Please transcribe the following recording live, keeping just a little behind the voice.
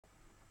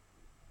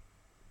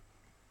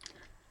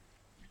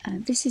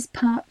This is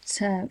part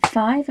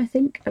 5, I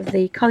think, of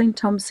the Colin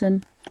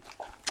Thompson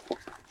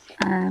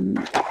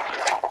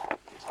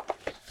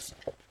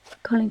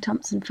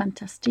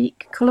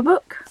Fantastic colour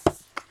book.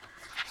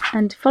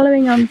 And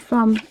following on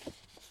from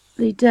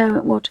the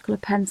Derwent watercolour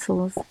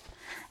pencils,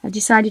 I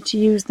decided to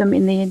use them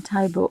in the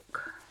entire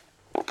book.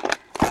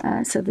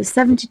 So there's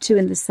 72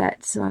 in the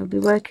set, so I'll be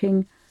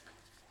working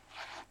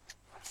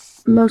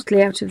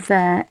mostly out of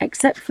there,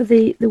 except for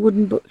the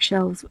wooden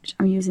bookshelves, which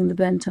I'm using the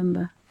burnt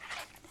umber.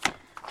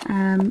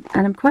 And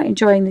I'm quite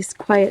enjoying this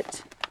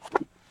quiet,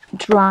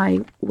 dry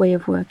way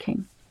of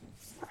working.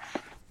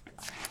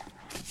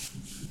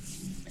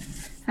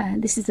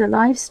 This is a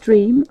live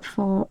stream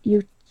for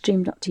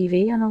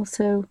Ustream.tv and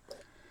also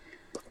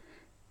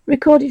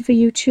recorded for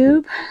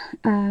YouTube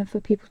for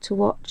people to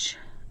watch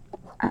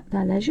at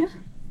their leisure.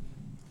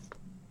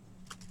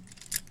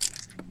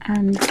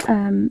 And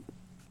I'm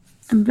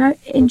very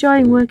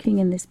enjoying working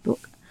in this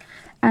book.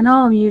 And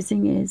all I'm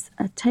using is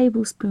a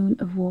tablespoon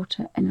of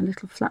water in a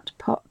little flat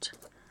pot,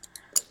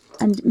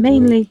 and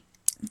mainly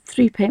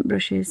 3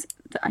 paintbrushes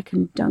that I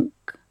can dunk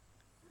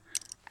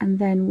and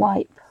then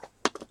wipe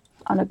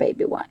on a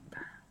baby wipe.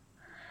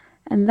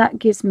 And that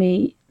gives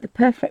me the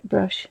perfect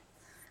brush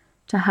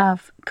to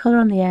have colour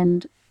on the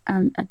end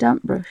and a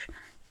damp brush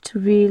to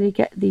really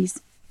get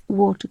these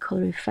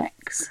watercolour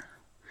effects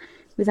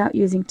without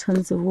using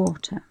tons of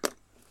water.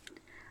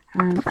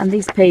 And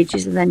these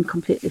pages are then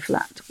completely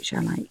flat, which I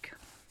like.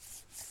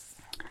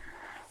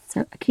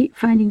 So I keep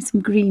finding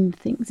some green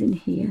things in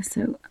here,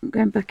 so I'm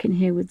going back in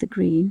here with the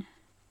green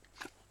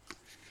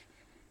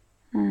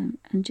and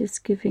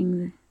just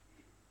giving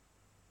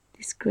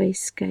this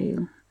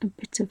grayscale a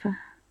bit of a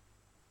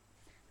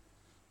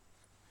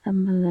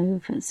mull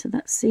over. So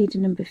that's seed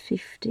number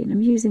 50, and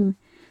I'm using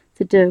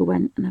the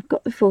Derwent, and I've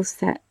got the full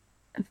set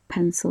of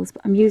pencils,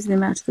 but I'm using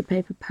them out of the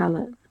paper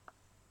palette.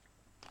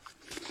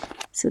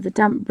 So the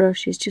damp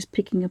brush is just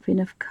picking up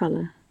enough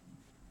colour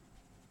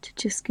to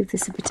just give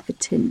this a bit of a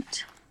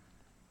tint.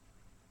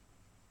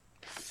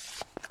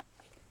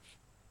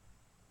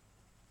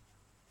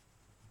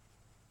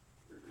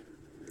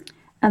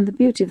 And the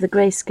beauty of the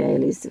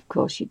grayscale is, of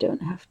course, you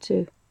don't have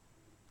to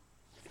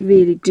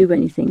really do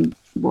anything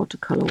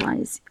watercolour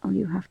wise. All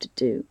you have to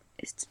do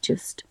is to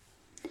just,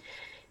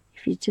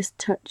 if you just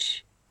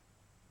touch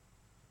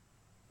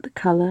the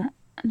colour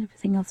and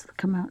everything else will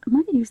come out. I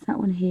might use that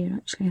one here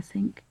actually, I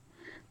think.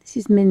 This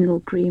is mineral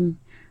green.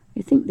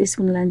 I think this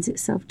one lends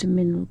itself to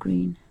mineral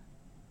green.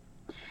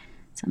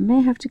 So I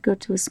may have to go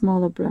to a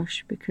smaller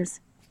brush because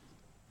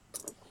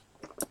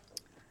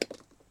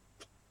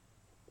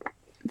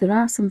there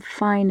are some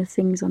finer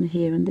things on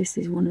here, and this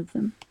is one of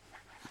them.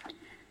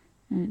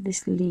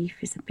 This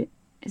leaf is a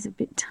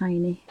bit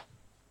tiny.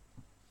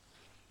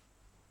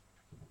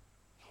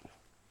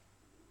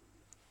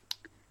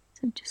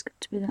 So I've just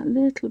got to be that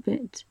little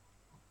bit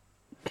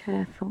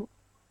careful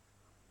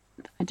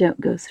that I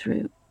don't go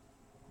through.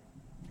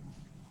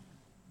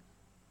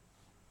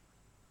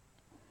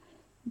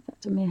 In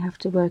fact, I may have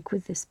to work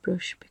with this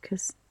brush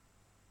because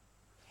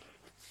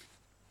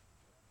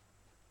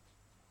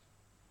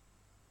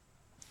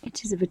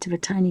it is a bit of a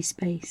tiny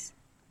space.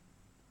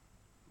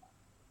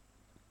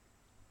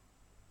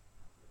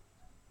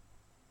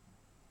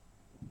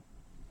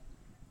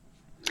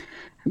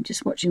 I'm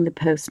just watching the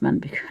postman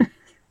because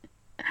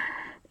there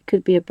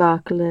could be a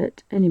bark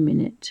alert any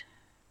minute.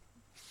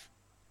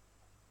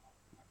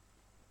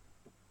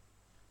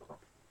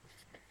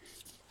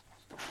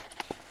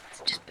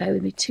 So just bear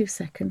with me 2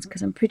 seconds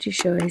because I'm pretty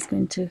sure he's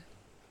going to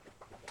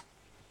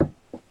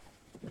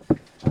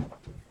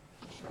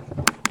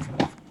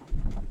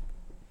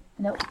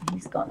no,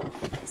 he's gone.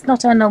 It's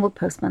not our normal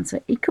postman,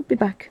 so he could be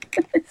back.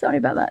 Sorry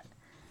about that.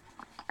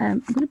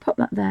 I'm going to pop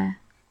that there.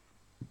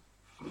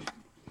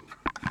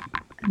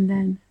 And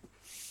then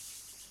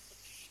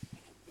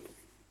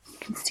you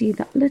can see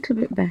that a little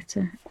bit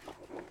better.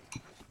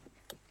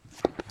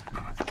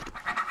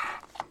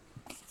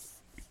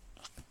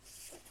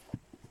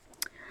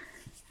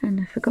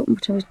 And I forgot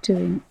what I was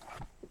doing.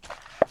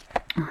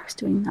 Oh, I was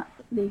doing that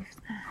leaf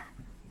there.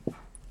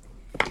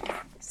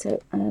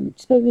 So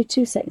just wait me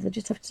 2 seconds. I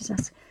just have to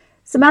ask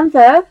Samantha.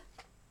 Yeah.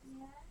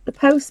 The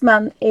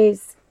postman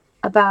is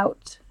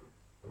about.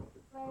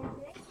 Where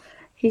is he?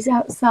 He's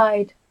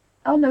outside.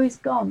 Oh no, he's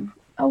gone.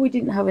 Oh, we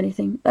didn't have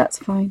anything. That's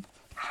fine.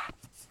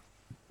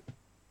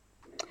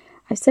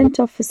 I sent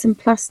off for some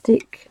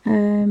plastic.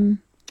 I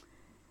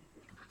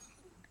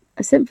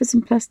sent for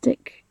some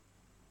plastic.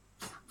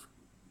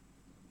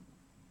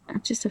 I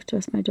just have to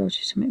ask my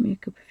daughter to make me a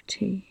cup of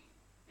tea.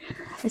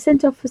 I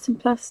sent off for some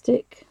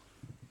plastic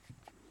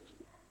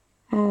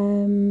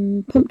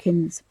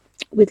pumpkins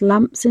with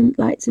lights in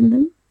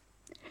them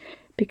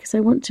because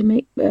I want to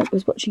make. I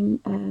was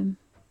watching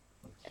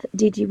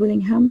Dee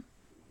Willingham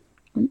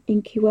on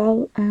Inky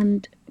Well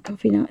and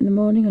Coffee Now in the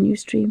Morning on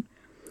Ustream,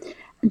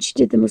 and she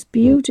did the most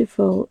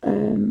beautiful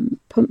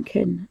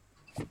pumpkin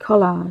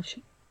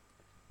collage,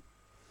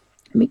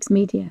 mixed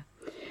media.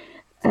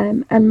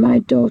 And my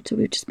daughter,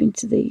 we've just been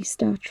to the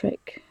Star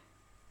Trek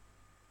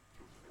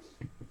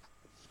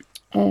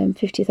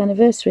 50th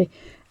anniversary,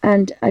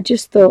 and I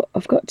just thought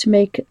I've got to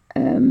make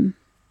I've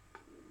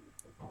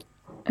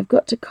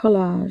got to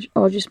collage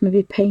or just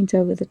maybe paint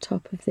over the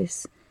top of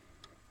this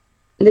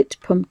lit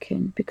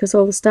pumpkin, because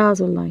all the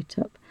stars will light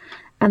up,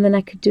 and then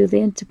I could do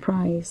the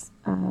Enterprise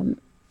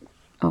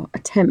or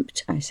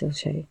attempt, I shall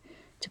say,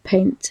 to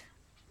paint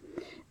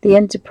the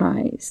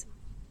Enterprise,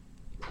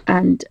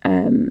 and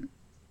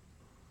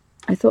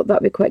I thought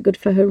that'd be quite good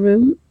for her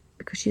room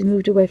because she's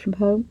moved away from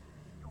home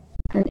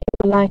and it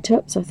will light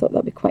up, so I thought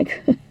that'd be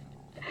quite good.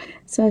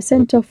 So I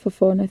sent off for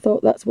 4, and I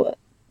thought that's what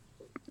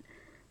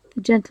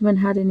the gentleman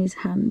had in his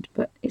hand,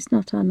 but it's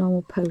not our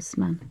normal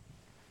postman.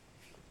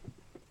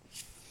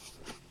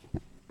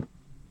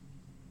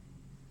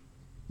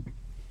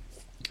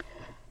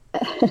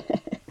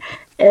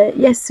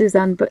 Yes,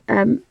 Suzanne, but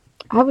have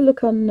a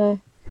look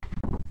on...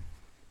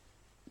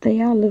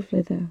 they are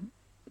lovely, though.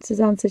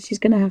 Suzanne says she's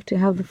going to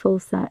have the full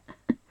set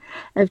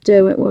of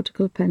Derwent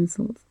watercolour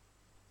pencils.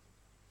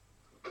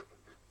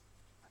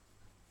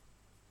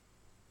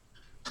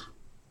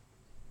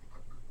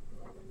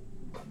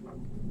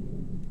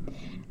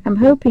 I'm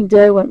hoping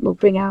Derwent will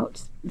bring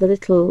out the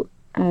little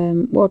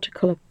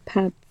watercolour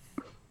pads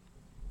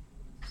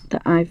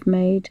that I've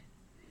made,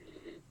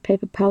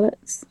 paper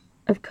palettes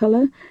of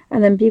colour,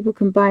 and then people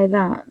can buy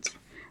that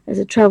as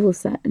a travel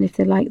set, and if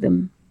they like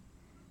them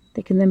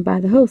they can then buy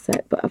the whole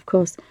set. But of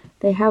course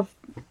they have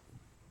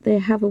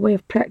a way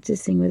of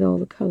practicing with all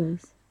the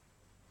colours.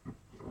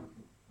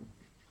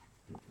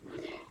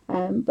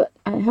 But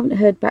I haven't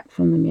heard back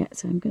from them yet,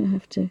 so I'm going to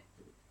have to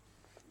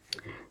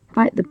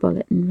bite the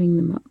bullet and ring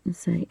them up and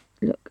say,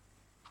 look,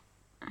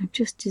 I've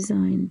just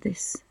designed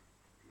this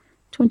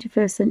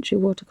 21st century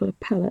watercolour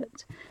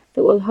palette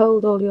that will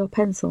hold all your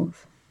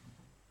pencils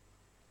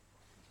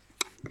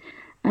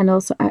and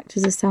also act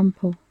as a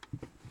sample.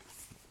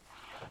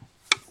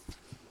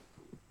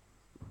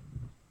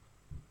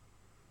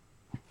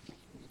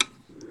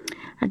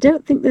 I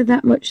don't think they're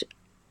that much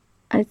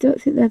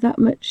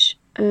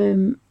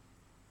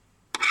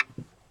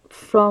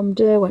from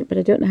Derwent, but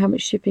I don't know how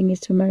much shipping is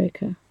to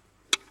America.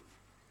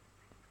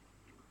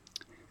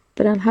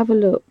 But I'll have a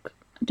look.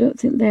 I don't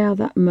think they are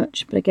that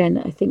much, but again,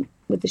 I think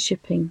with the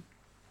shipping,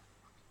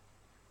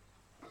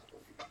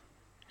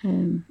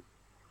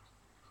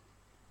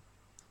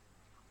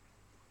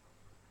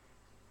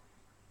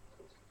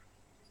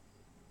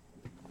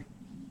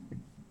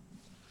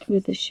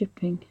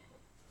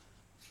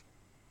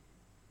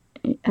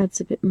 it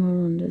adds a bit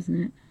more on,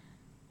 doesn't it?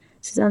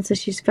 Suzanne says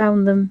she's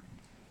found them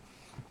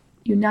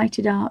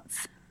United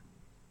Arts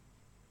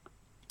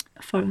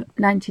for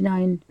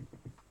 $99.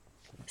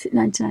 Is it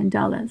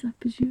 $99? I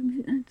presume. Is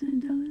it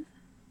 $99?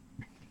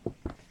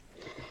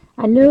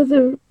 I know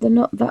they're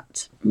not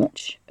that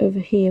much over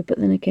here, but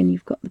then again,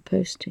 you've got the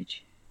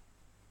postage.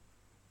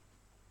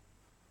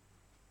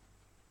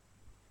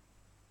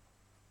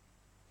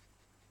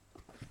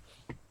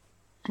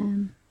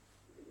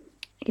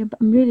 Again,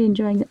 but I'm really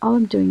enjoying it. All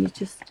I'm doing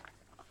is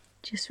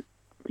just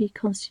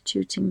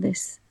reconstituting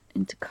this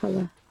into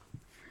colour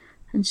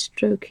and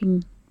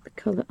stroking the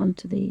colour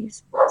onto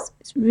these.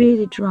 It's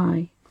really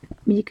dry. I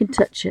mean, you can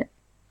touch it,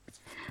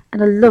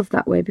 and I love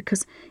that way,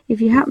 because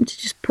if you happen to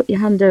just put your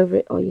hand over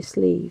it or your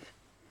sleeve,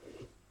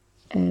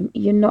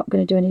 you're not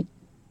going to do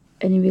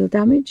any real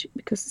damage,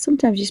 because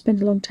sometimes you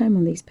spend a long time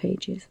on these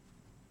pages.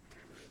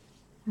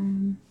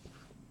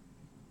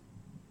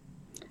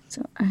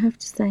 So I have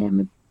to say I'm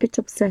a bit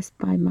obsessed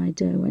by my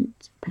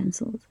Derwent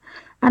pencils,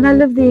 and I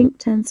love the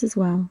Inktense as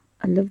well.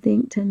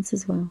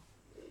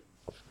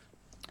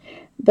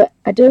 But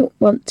I don't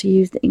want to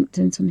use the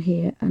Inktense on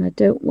here, and I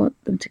don't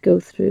want them to go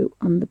through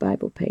on the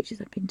Bible pages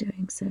I've been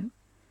doing. So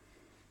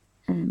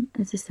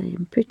as I say,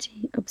 I'm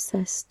pretty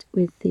obsessed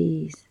with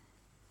these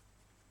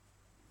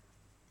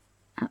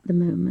at the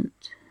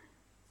moment.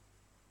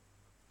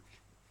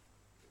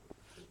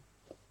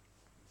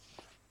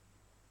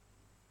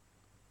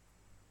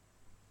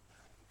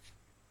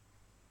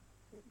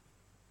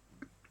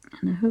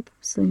 And I hope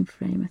I'm still in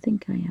frame. I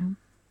think I am.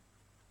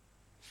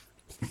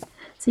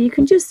 So you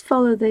can just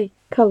follow the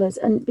colours,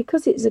 and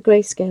because it's a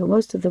grayscale,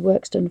 most of the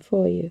work's done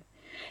for you.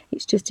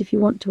 It's just if you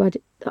want to add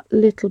that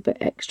little bit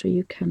extra,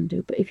 you can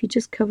do. But if you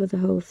just cover the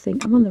whole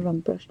thing... I'm on the wrong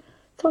brush.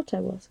 Thought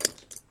I was.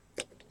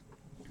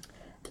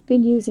 I've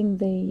been using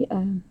the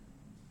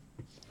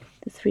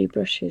 3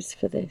 brushes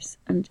for this,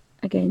 and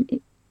again,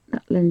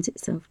 that lends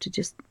itself to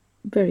just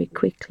very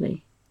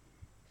quickly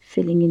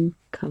filling in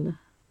colour.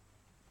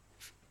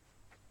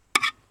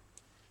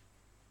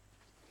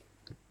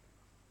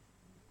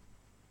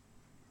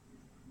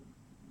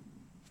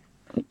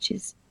 Which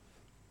is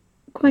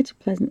quite a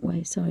pleasant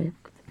way. Sorry,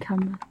 I've got the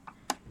camera.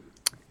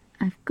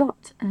 I've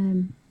got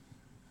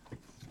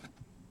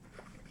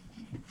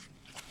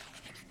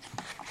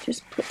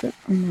just put that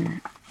on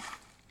there,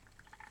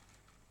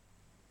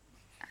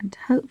 and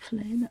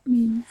hopefully that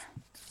means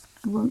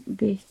I'll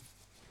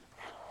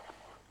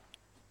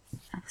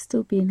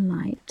still be in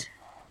light.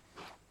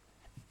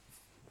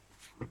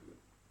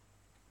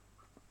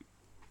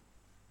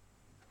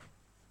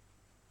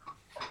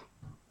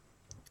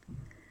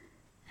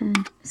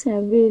 And so I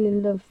really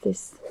love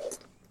this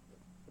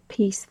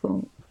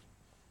peaceful,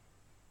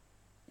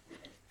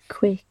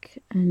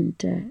 quick,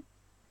 and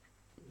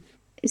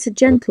it's a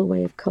gentle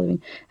way of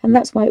colouring, and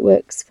that's why it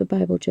works for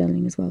Bible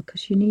journaling as well,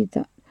 because you need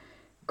that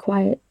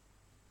quiet,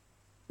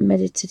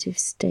 meditative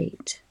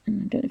state.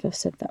 And I don't know if I've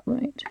said that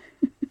right.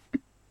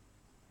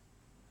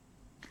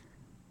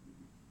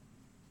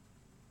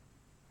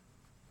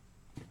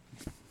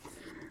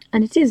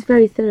 And it is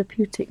very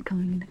therapeutic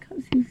colouring. I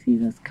can't see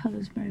those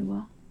colours very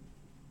well.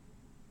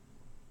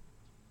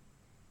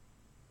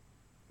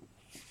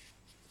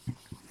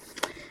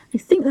 I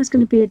think that's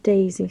going to be a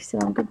daisy, so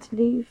I'm going to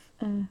leave.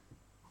 I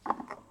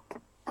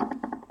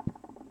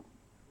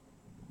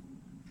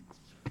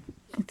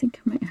think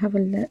I might have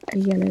a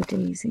yellow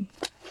daisy.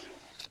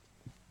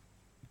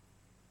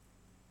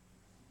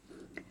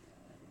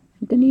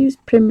 I'm going to use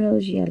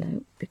primrose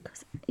yellow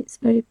because it's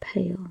very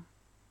pale.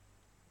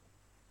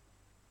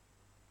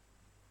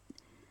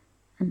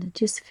 And I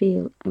just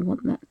feel I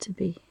want that to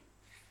be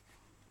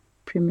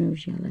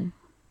primrose yellow.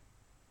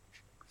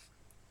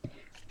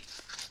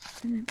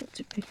 And I've got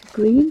to pick a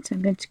green, so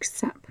I'm going to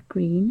sap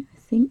green, I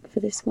think,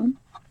 for this one.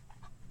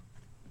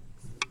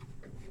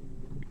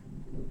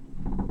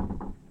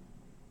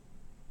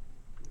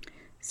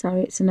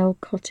 Sorry, it's an old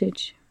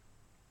cottage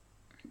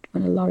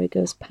when a lorry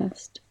goes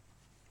past.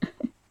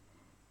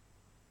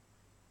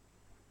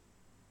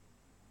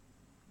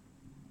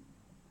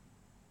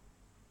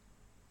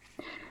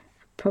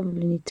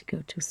 Probably need to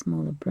go to a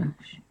smaller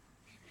brush.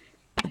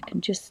 I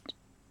can just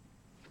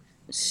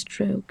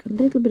stroke a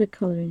little bit of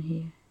colour in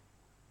here.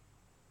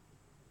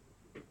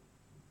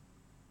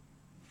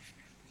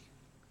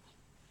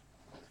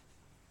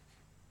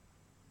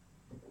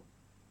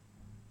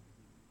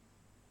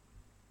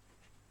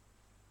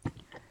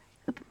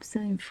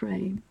 Same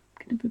frame.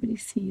 Can everybody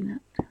see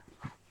that?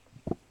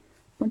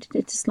 Wanted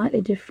it a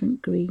slightly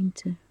different green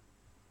to,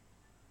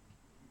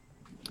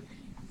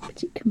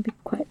 but it can be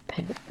quite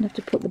pale. I have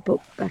to put the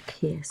book back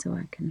here so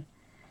I can,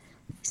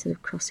 instead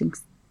of crossing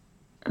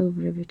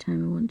over every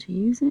time I want to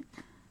use it.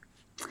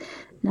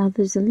 Now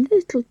there's a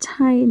little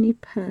tiny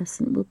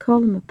person. We'll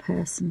call him a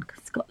person because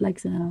it's got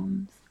legs and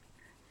arms.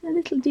 A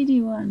little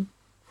diddy one.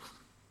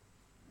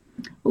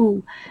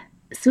 Oh,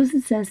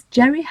 Susan says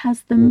Jerry's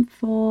has them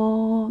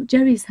for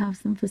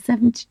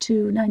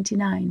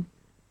 £72.99.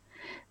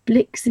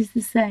 Blix is the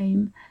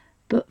same,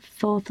 but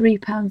for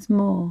 £3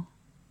 more.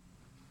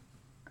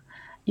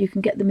 You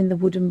can get them in the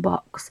wooden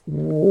box.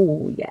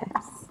 Oh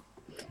yes,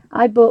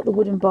 I bought the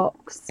wooden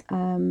box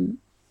from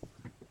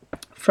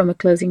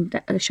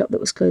a shop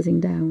that was closing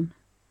down,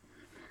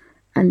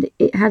 and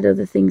it had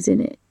other things in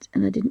it,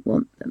 and I didn't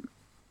want them,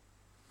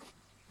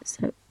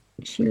 so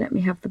she let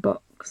me have the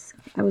box.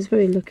 I was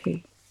very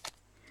lucky.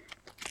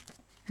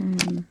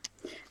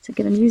 So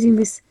again, I'm using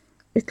this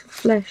little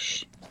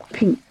flesh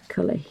pink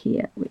colour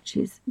here, which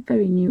is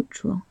very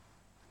neutral.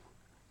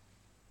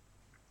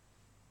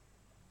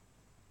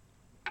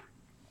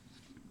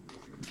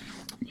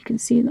 You can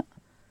see that.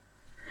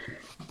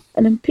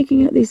 And I'm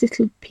picking out these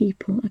little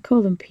people. I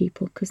call them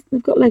people because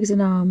they've got legs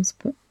and arms,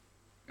 but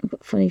they've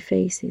got funny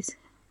faces.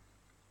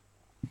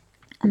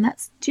 And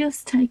that's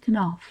just taken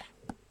off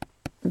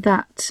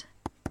that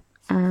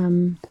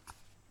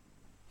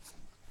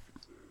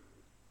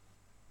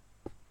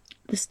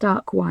the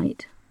stark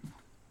white.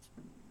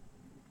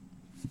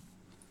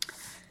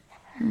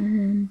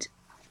 And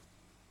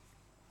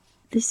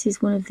this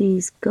is one of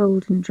these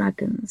golden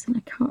dragons, and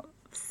I can't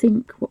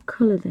think what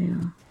colour they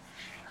are.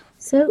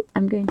 So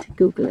I'm going to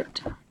Google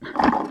it.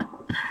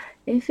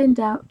 If in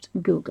doubt,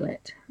 Google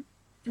it.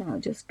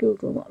 I'll just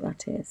Google what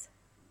that is.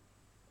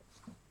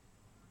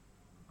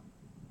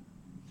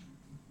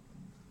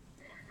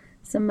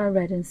 Some are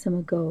red and some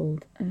are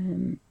gold.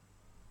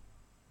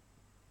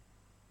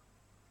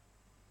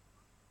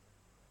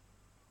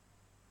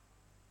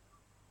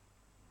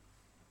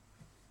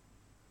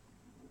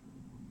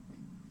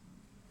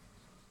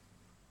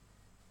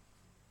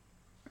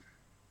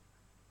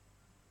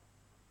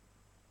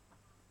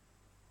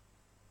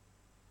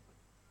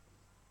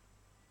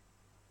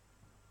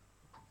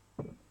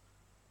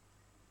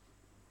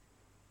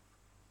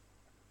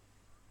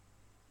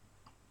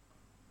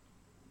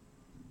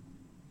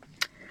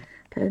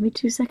 Bear with me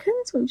 2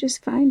 seconds, we'll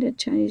just find a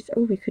Chinese.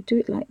 Oh, we could do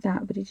it like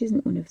that, but it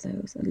isn't one of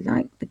those. I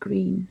like the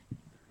green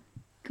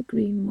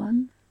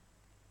one,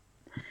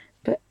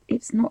 but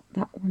it's not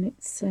that one.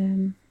 It's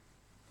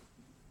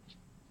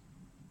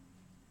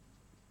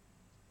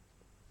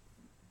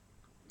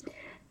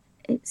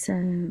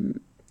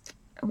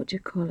what do you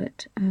call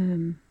it?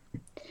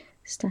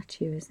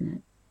 Statue,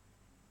 isn't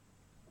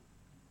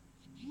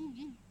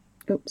it?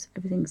 Oops,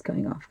 everything's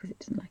going off because it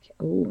doesn't like it.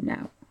 Oh,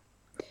 now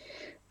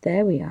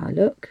there we are.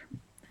 Look,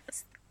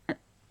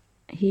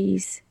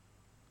 he's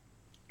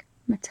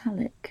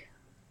metallic,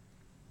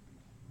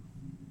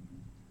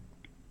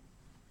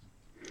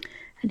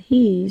 and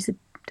he's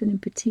done in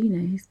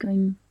patina. He's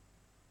going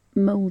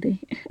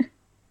mouldy.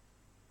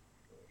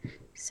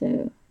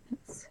 So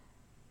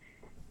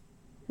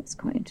that's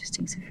quite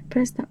interesting. So if you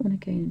press that one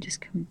again and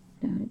just come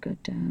down and go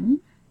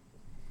down,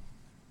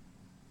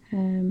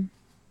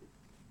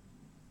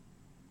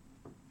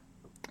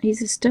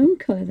 He's a stone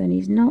colour then,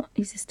 he's not,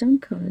 he's a stone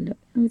colour, look.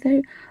 Oh,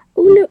 there,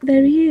 oh look,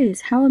 there he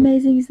is. How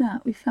amazing is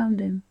that? We found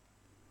him.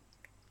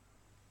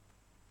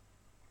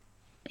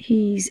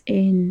 He's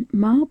in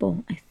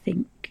marble, I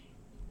think.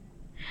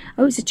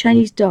 Oh, it's a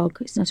Chinese dog,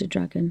 it's not a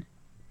dragon.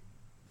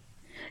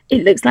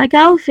 It looks like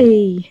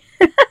Alfie.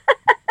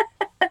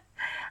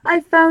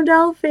 I found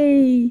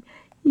Alfie.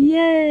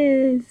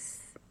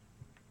 Yes.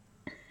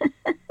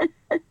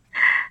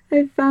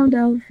 I found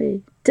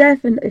Alfie.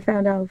 Definitely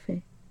found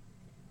Alfie.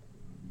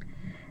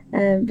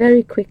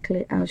 Very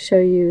quickly, I'll show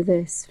you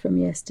this from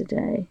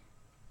yesterday.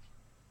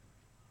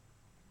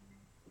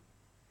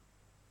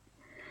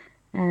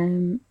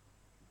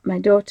 My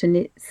daughter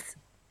knits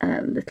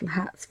little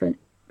hats for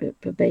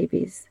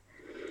babies,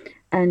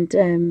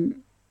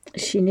 and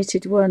she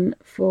knitted one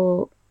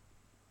for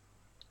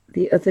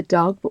the other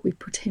dog, but we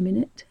put him in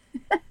it.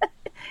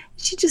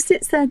 She just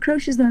sits there and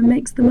crochets them and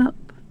makes them up.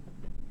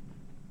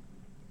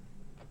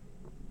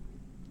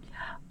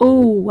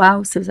 Oh,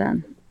 wow,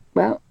 Suzanne.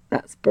 Well,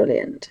 that's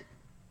brilliant.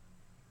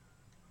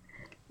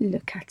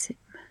 Look at him.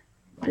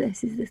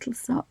 Bless his little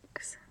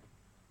socks.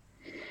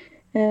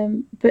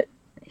 But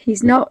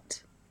he's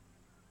not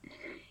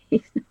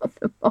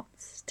the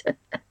monster.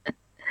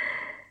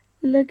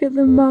 Look at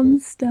the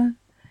monster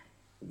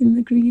in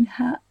the green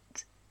hat,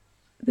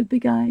 the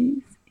big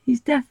eyes.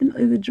 He's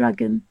definitely the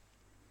dragon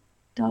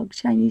dog,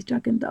 Chinese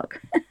dragon dog.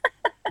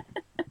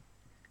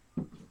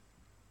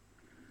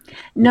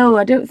 No,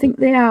 I don't think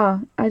they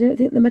are. I don't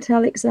think the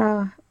metallics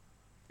are.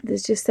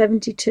 There's just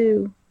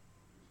 72.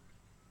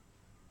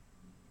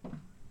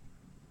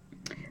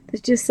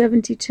 There's just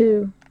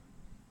 72.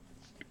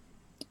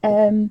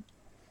 I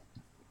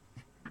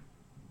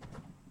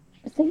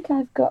think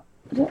I've got,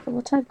 I don't know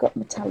what I've got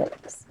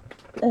metallics.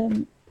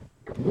 And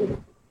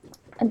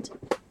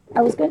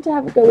I was going to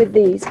have a go with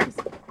these.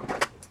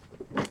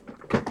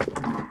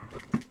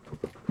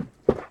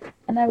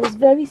 And I was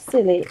very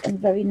silly and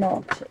very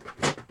naughty.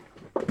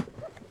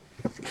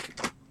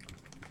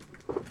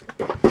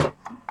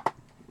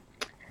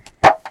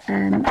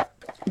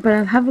 But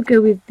I'll have a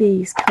go with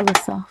these Colour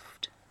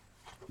Soft.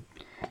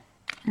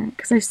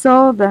 Because I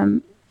saw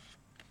them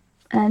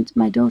and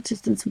my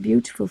daughter's done some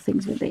beautiful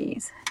things with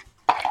these.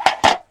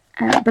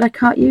 But I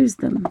can't use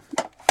them.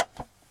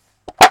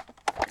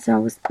 So I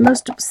was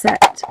most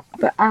upset.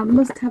 But I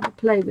must have a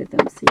play with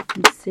them so you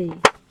can see.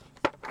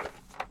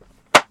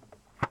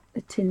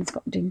 The tin's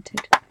got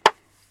dinted.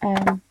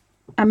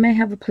 I may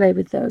have a play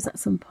with those at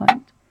some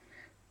point,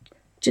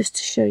 just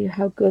to show you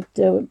how good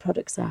Derwent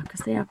products are,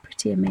 because they are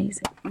pretty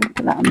amazing. I'll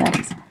put that on there.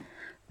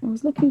 I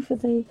was looking for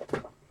the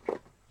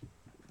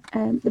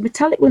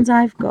metallic ones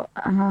I've got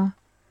are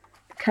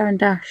Caran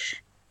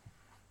d'Ache,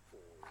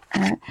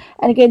 and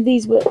again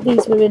these were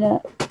in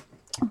a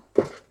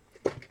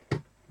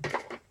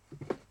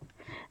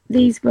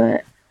these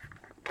were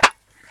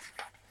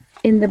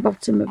in the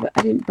bottom of it.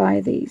 I didn't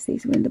buy these.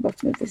 These were in the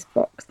bottom of this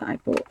box that I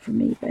bought from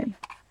eBay.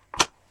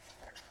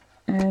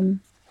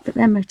 But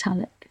they're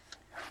metallic,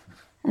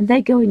 and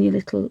they go in your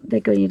little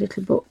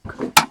book,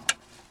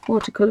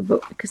 watercolor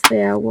book, because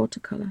they are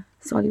watercolor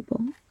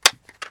soluble.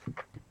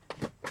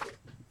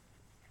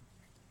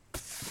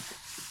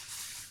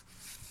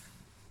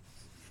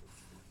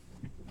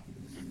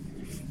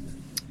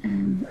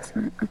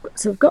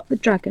 So I've got the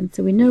dragon,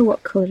 so we know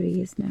what colour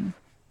he is now.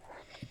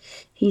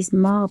 He's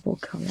marble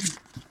colour.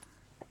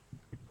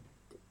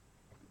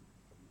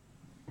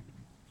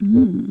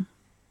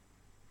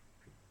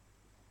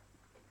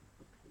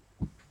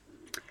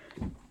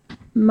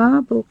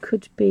 Marble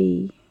could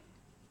be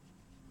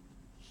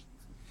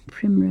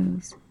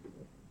primrose.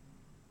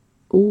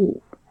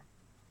 Ooh.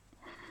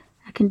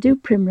 I can do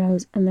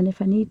primrose, and then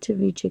if I need to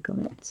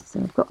rejiggle it. So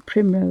I've got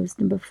primrose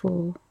number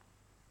 4.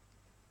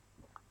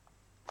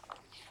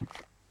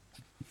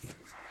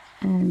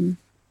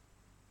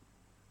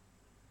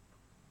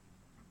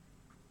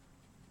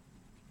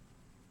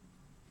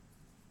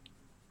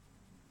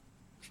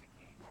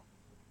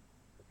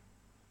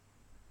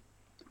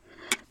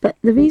 But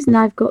the reason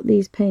I've got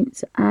these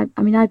paints, I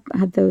mean, I've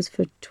had those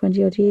for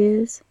 20 odd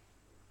years.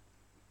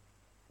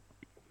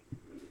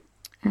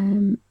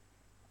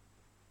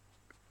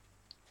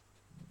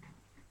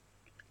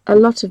 A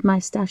lot of my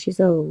stash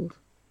is old.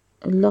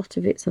 A lot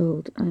of it's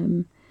old.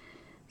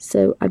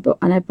 So I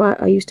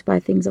used to buy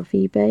things off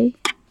eBay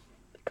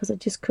because I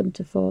just couldn't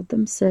afford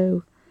them.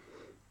 So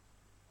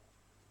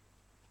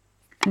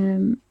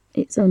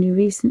it's only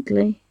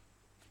recently,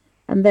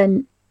 and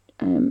then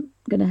I'm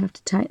gonna have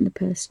to tighten the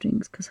purse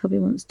strings because hubby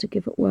wants to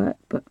give up work,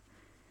 but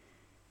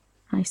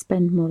I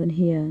spend more than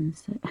he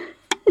earns.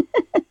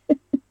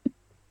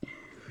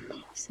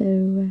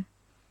 So,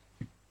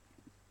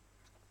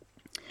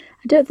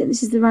 I don't think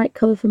this is the right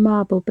colour for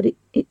marble, but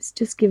it's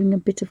just giving a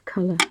bit of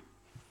colour.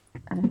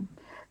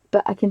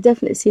 But I can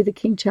definitely see the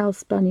King Charles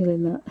Spaniel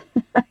in that.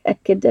 I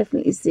can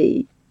definitely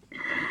see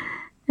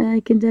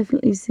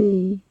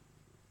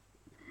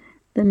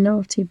the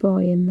naughty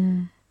boy in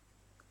there.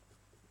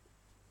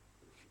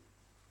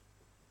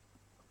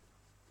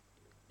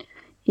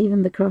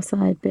 even the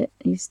cross-eyed bit,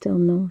 he's still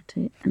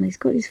naughty. And he's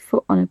got his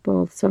foot on a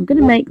ball. So I'm going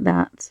to make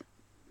that.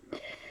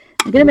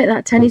 I'm going to make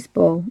that tennis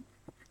ball.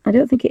 I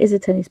don't think it is a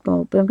tennis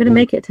ball, but I'm going to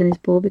make it a tennis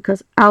ball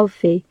because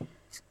Alfie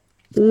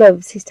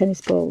loves his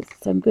tennis balls.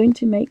 So I'm going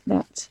to make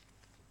that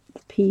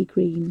pea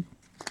green.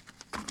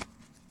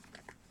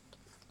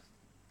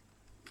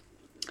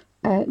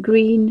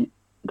 Green,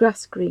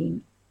 grass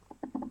green.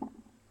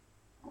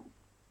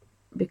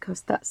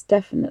 Because that's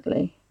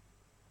definitely...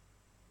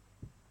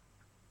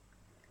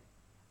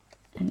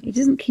 he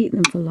doesn't keep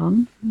them for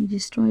long. He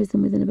destroys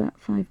them within about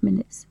 5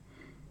 minutes.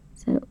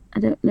 So I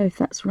don't know if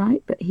that's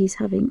right, but he's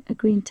having a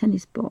green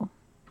tennis ball.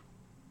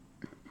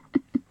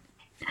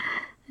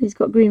 He's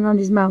got green around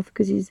his mouth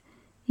because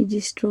he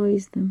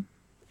destroys them.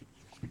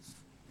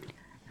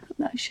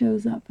 That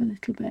shows up a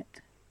little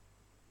bit.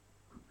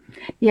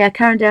 Yeah,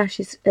 Caran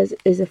d'Ache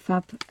is a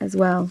fab as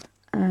well.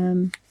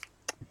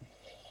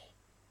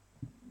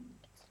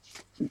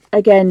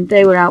 Again,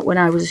 they were out when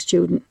I was a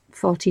student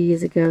 40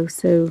 years ago,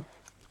 so...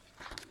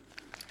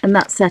 And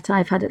that set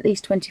I've had at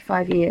least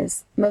 25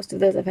 years. Most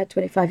of those I've had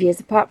 25 years,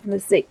 apart from the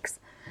 6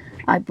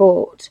 I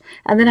bought.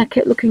 And then I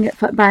kept looking at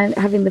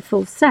having the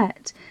full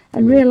set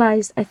and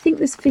realised I think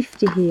there's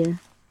 50 here.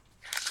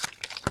 I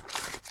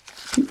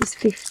think there's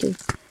 50.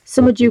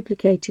 Some are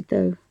duplicated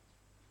though.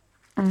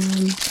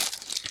 And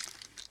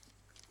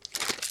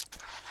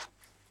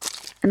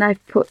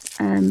I've put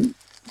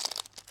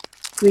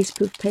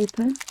greaseproof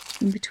paper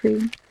in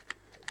between.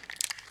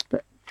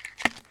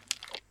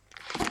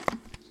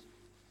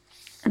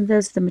 And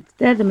they're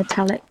the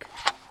metallic,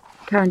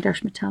 Caran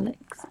d'Ache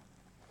metallics.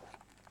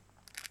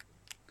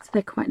 So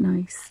they're quite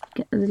nice.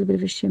 Get a little bit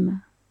of a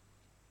shimmer.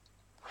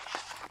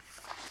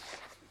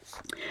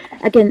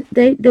 Again,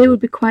 they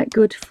would be quite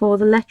good for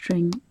the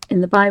lettering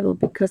in the Bible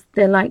because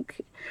they're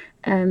like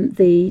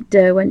the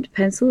Derwent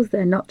pencils.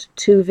 They're not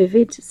too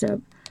vivid,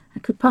 so I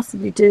could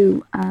possibly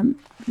do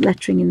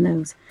lettering in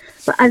those.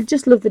 But I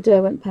just love the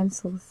Derwent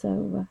pencils,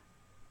 so...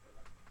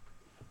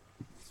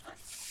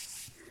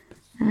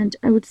 And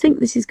I would think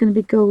this is going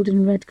to be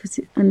golden red because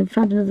and I've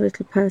found another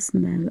little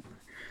person there. Look.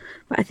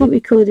 But I think we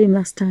coloured him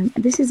last time.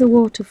 And this is a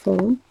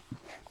waterfall.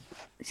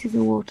 This is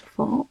a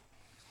waterfall.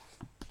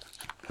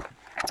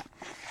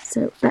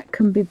 So that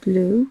can be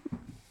blue,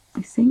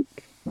 I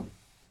think.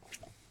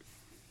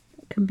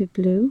 That can be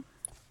blue.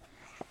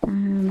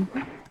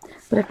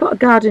 But I've got a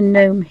garden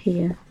gnome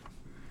here.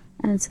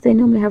 And so they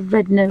normally have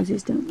red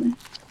noses, don't they?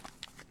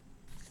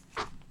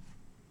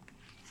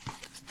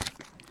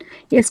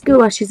 Yes,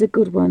 gouache is a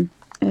good one.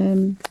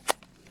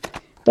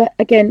 But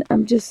again, I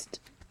just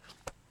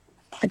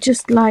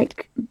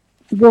like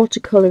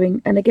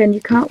watercolouring, and again, you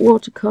can't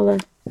watercolour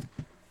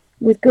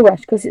with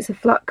gouache because it's a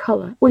flat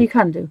colour. Well, you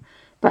can do,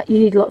 but you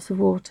need lots of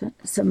water.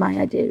 So my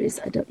idea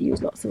is I don't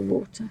use lots of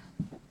water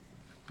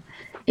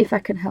if I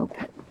can help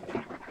it.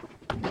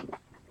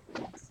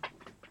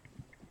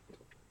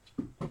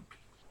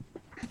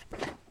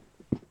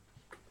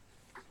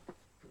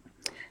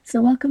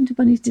 So welcome to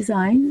Bunny's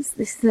Designs.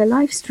 This is a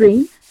live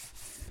stream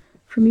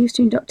from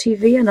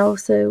Ustream.tv and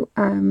also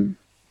on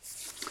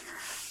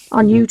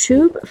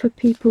YouTube for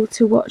people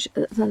to watch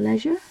at their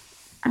leisure.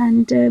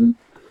 And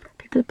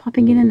people are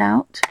popping in and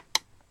out.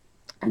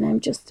 And I'm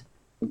just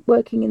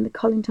working in the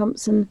Colin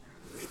Thompson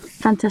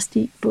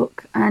Fantastic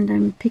book, and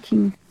I'm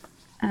picking,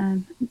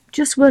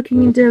 just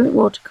working in Derwent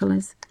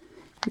watercolours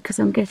because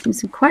I'm getting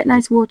some quite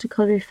nice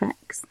watercolour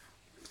effects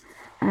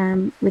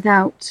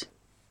without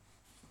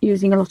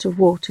using a lot of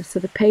water. So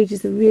the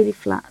pages are really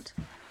flat.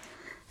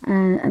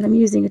 And I'm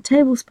using a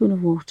tablespoon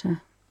of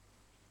water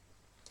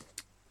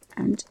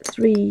and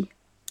 3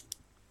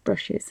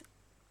 brushes.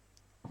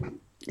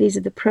 These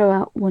are the Pro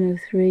Art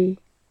 103.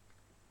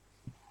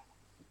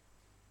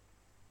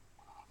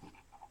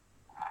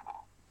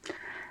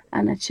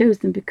 And I chose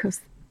them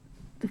because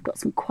they've got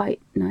some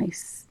quite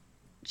nice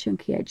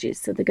chunky edges.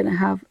 So they're going to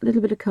have a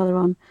little bit of colour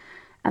on,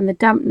 and the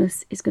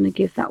dampness is going to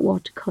give that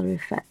watercolour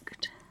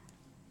effect.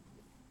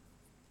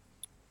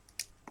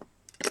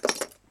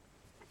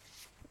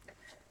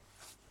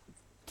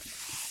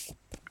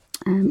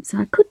 So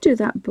I could do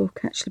that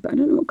book actually, but I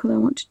don't know what colour I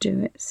want to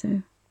do it.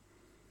 So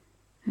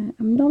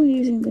I'm normally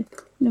using the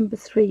number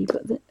 3,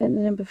 but the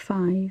number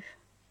 5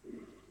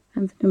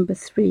 and the number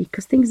 3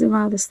 because things are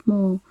rather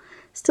small.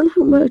 Still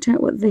haven't worked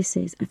out what this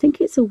is. I think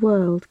it's a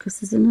world because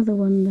there's another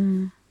one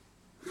there,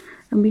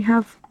 and we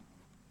have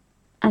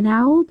an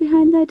owl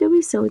behind there, do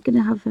we? So we're going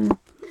to have a.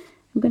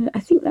 I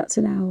think that's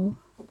an owl.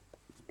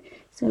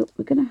 So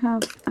we're going to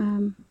have.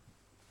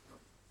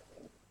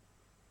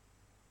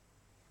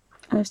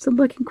 I'm still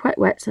working quite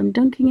wet, so I'm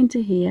dunking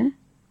into here,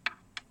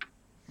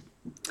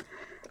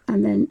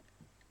 and then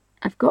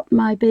I've got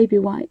my baby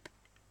wipe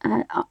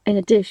in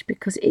a dish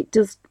because it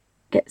does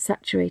get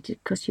saturated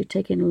because you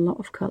take in a lot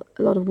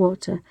of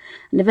water,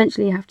 and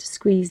eventually you have to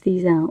squeeze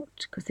these out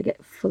because they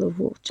get full of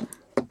water.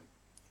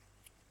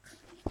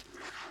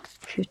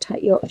 If you're a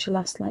tight Yorkshire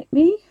lass like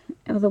me,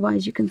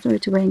 otherwise you can throw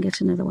it away and get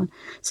another one.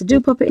 So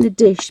do pop it in a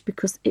dish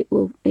because it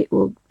will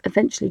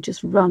eventually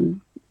just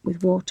run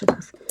with water.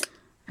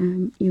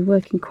 you're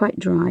working quite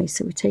dry,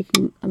 so we're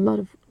taking a lot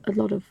of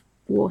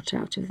water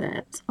out of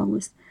there. It's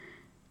almost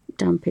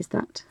damp, is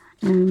that.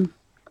 I've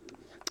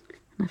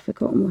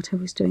forgotten what I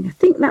was doing. I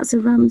think that's a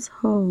ram's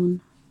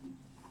horn.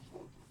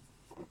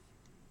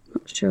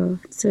 Not sure.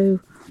 So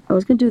I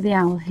was going to do the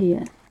owl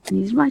here, and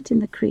he's right in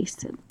the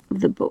crease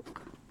of the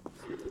book.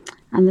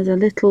 And there's a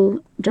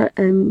little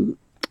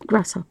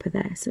grasshopper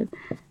there. So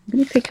I'm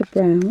going to pick a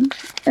brown,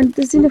 and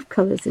there's enough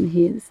colours in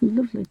here. There's some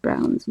lovely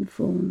browns and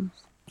fawns.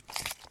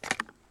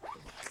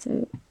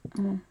 So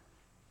I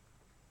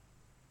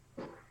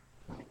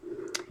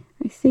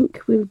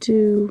think we'll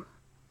do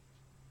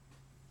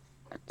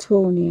a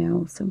tawny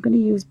owl. So I'm going to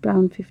use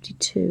brown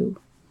 52.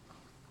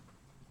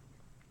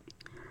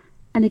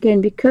 And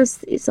again,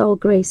 because it's all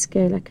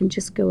grayscale, I can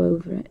just go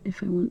over it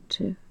if I want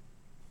to.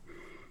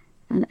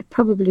 And I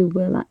probably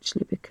will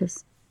actually,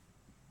 because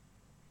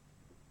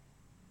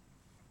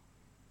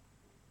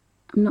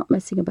I'm not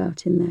messing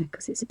about in there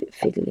because it's a bit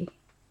fiddly.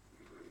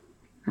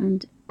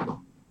 And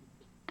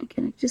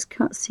again, I just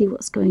can't see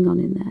what's going on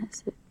in there.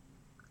 So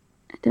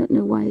I don't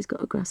know why he's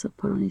got a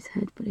grasshopper on his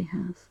head, but he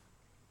has.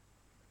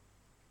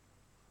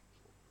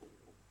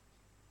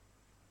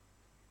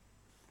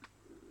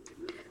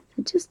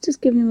 Just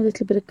giving him a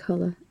little bit of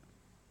colour.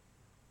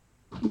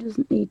 He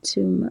doesn't need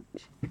too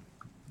much,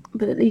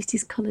 but at least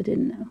he's coloured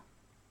in now.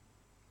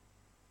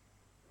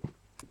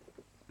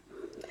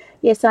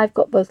 Yes, I've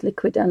got both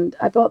liquid and,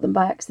 I bought them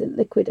by accident,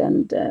 liquid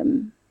and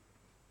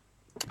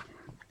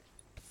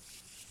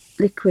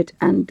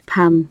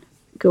pan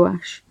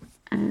gouache.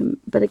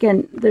 But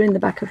again, they're in the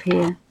back of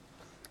here.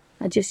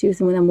 I just use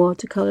them when I'm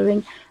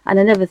watercolouring, and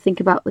I never think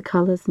about the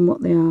colours and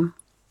what they are.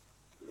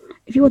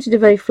 If you wanted a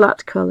very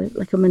flat colour,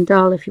 like a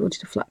mandala, if you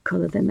wanted a flat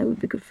colour, then that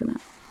would be good for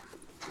that.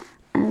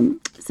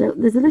 So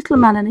there's a little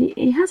man, and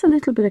he has a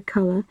little bit of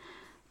colour,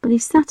 but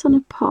he's sat on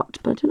a pot,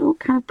 but I don't know what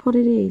kind of pot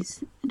it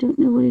is. I don't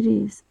know what it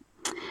is.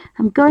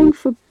 I'm going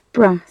for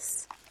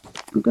brass.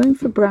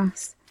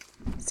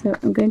 So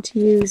I'm going to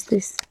use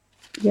this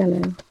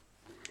yellow.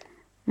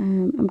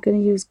 I'm going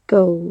to use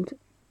gold.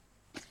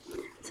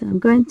 So I'm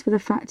going for the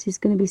fact he's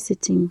going to be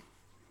sitting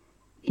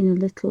in a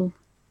little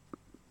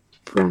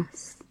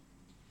brass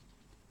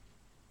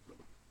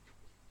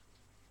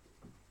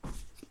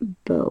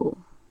bowl.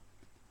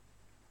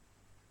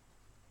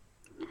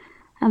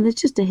 And there's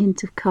just a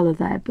hint of colour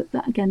there, but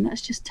that, again,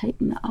 that's just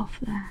taking that off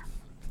there.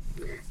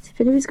 So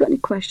if anybody's got any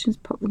questions,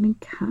 pop them in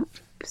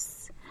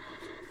caps.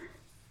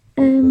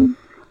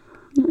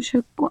 Not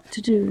sure what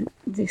to do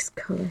with this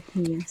colour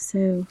here,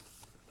 so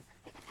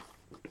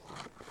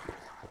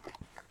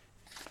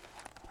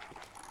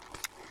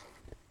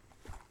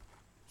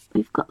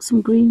we've got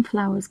some green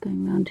flowers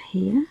going around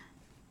here,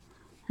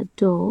 a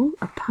door,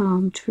 a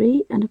palm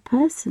tree, and a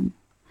person.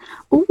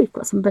 Oh, we've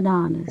got some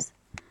bananas.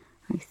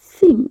 I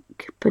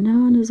think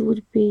bananas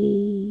would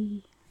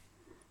be,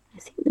 I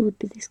think there would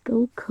be this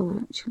gold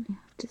colour actually, I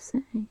have to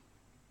say.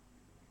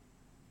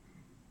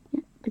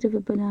 Yeah, bit of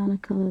a banana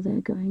colour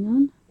there going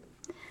on.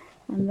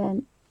 And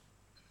then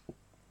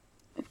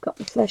we've got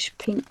the flesh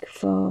pink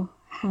for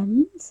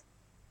hands.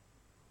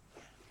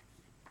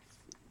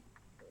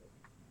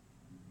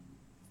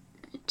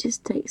 It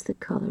just takes the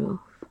colour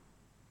off.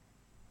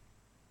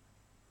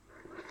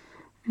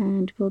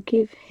 And we'll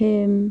give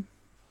him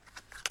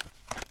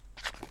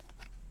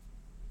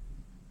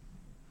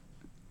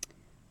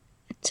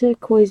a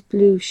turquoise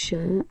blue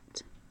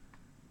shirt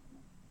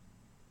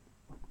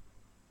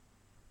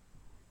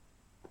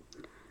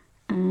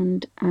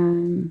and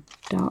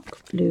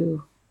dark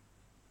blue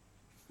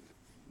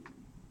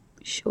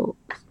shorts.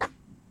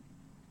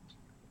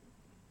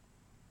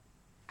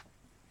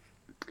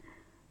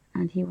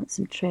 And he wants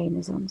some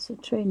trainers on, so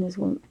trainers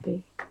won't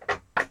be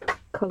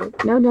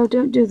coloured. No,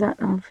 don't do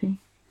that, Alfie.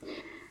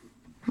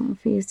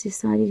 Alfie has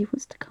decided he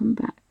wants to come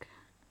back.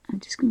 I'm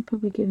just going to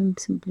probably give him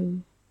some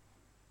blue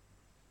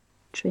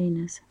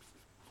trainers.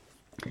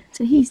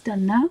 So he's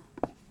done now.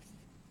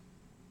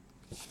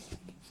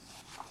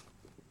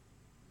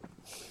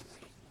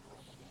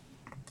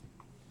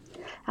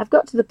 I've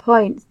got to the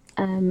point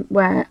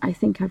where I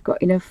think I've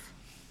got enough,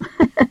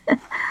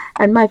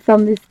 and my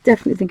family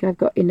definitely think I've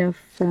got enough.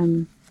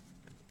 Do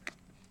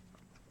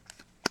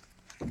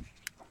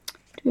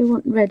we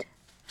want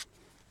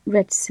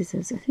red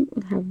scissors? I think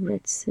we'll have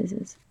red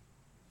scissors,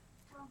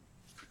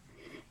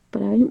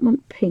 but I don't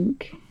want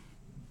pink,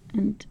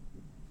 and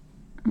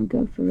I'll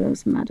go for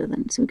rose madder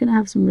then. So we're going to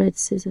have some red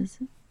scissors.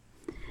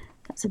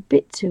 That's a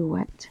bit too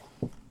wet.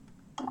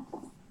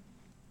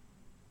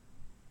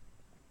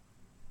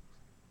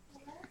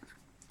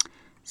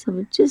 So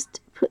we'll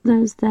just put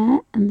those there,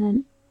 and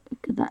then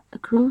look at that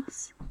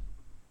across,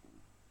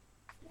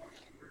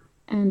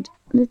 and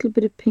a little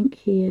bit of pink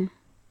here.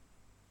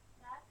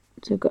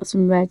 So I've got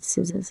some red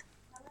scissors.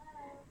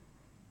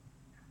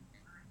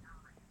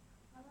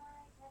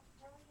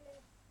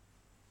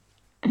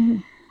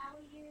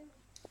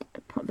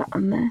 Put that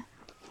on there.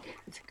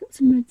 So I've got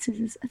some red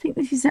scissors. I think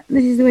this is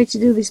the way to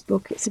do this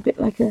book. It's a bit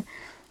like a,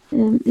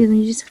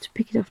 you just have to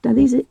pick it off. Now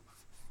these are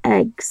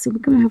eggs, so we're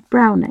going to have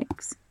brown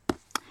eggs.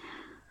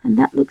 And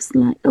that looks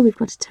like, oh, we've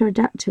got a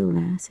pterodactyl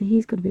there, so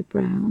he's got to be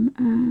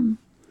brown.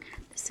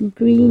 There's some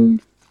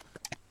green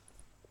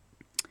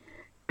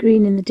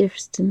in the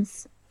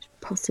distance,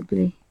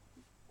 possibly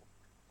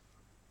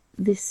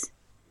this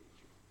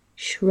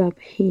shrub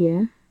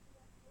here.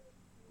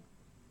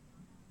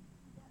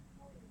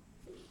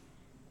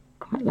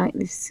 Quite like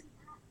this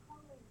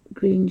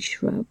green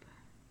shrub.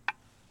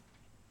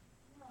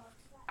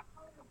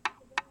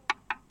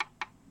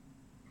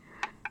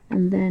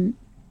 And then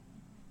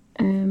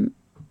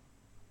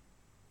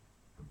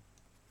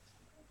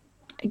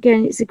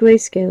again, it's a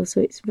grayscale, so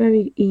it's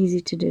very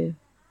easy to do.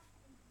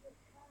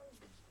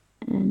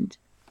 And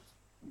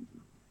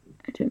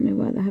I don't know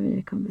why they're having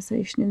a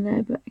conversation in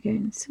there, but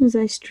again, as soon as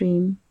I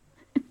stream,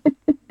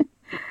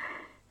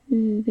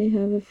 they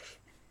have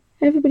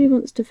everybody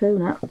wants to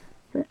phone up,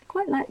 but I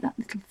quite like that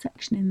little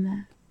section in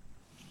there.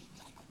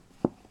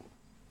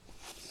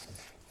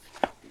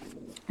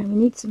 And we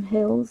need some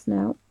hills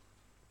now.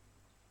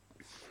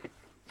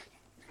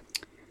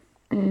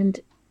 And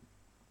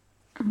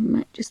I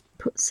might just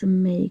put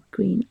some May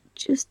green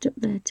just up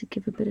there to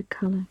give a bit of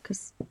colour,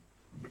 because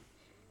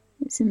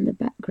it's in the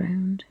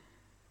background.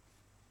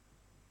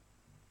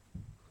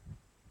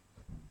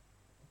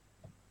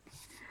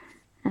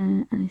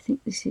 And I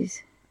think this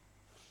is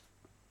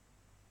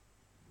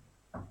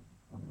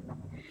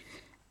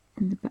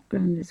in the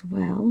background as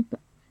well, but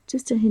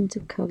just a hint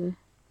of colour.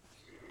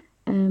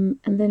 And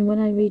then when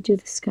I redo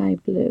the sky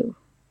blue,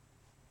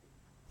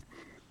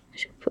 I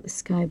should put the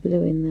sky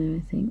blue in there,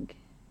 I think.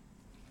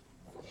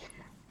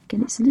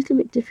 Again, it's a little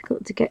bit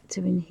difficult to get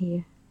to in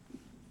here.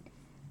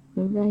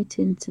 We're right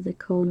into the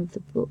corner of the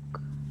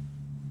book.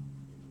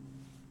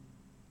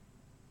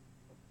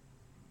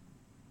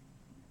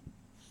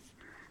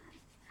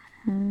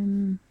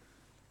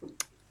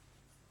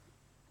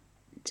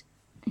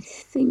 I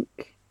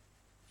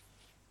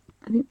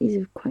think these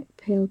are quite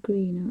pale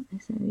green, aren't they?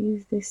 So I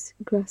use this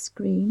grass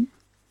green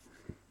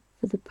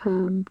for the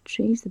palm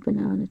trees, the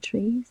banana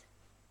trees.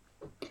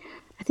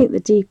 I think the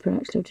deeper,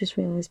 actually, I've just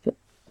realised, but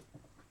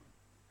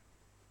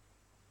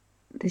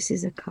this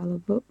is a colour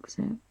book,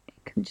 so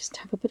it can just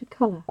have a bit of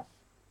colour.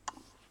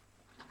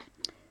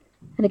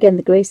 And again,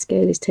 the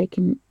grayscale is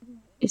taking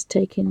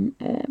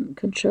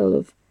control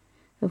of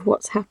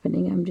what's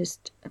happening. I'm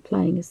just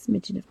applying a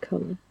smidgen of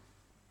colour.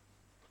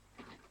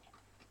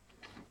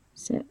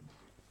 So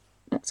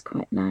that's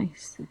quite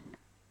nice.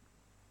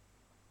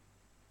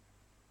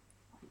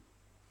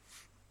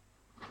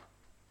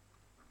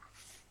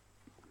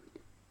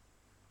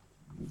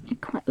 I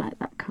quite like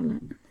that colour.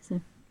 There's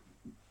a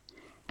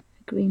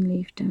green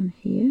leaf down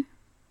here.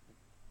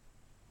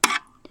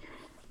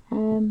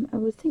 I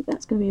would think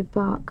that's going to be a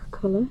bark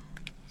colour.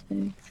 So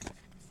I'm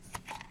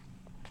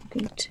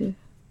going to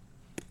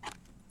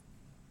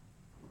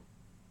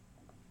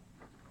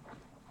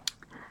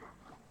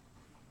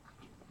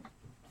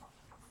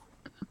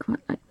quite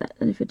like that.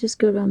 And if I just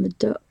go around the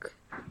duck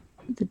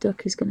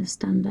is going to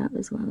stand out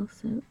as well.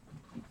 So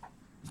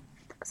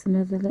that's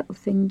another little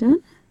thing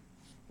done.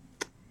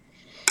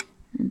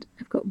 And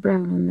I've got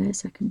brown on there,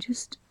 so I can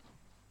just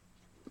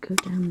go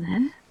down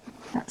there.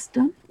 That's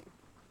done.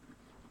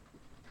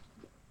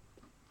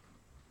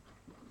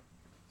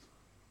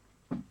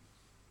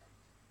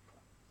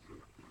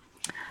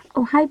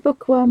 Oh, hi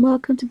Bookworm,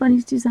 welcome to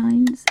Bunny's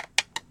Designs.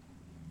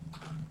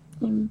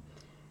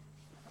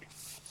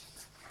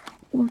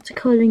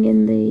 Watercolouring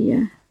in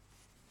the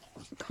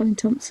Colin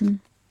Thompson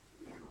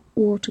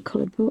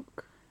watercolour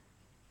book.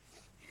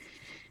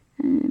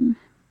 I'm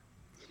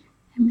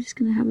just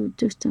going to have a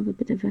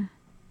bit of a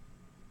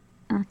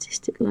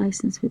artistic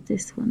license with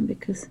this one,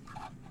 because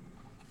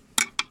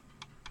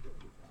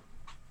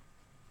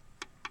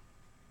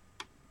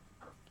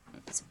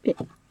it's a bit.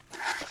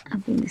 I'll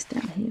bring this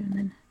down here, and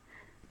then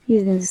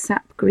using the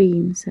sap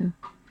green. So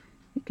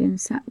again,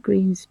 sap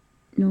green's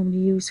normally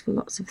used for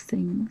lots of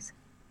things.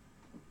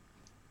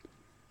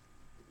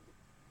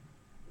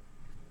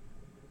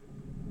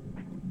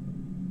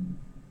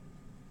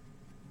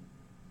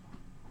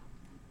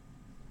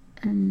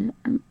 And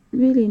I'm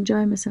really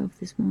enjoying myself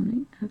this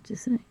morning, I have to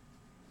say.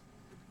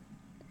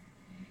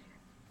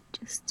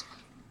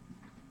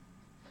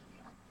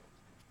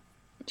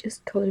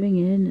 Just colouring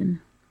in, and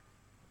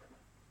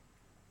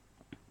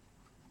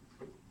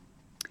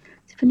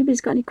so if anybody's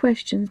got any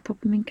questions,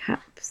 pop them in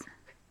caps.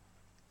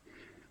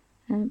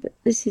 But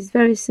this is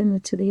very similar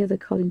to the other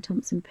Colin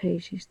Thompson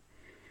pages,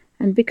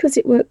 and because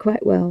it worked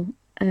quite well,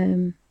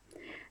 and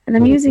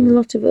I'm using a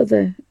lot of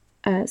other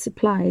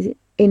supplies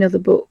in other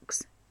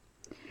books,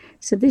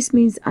 so this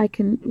means I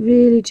can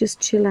really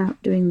just chill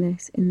out doing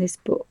this in this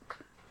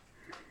book,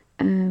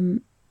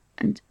 and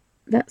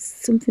that's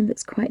something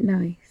that's quite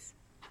nice.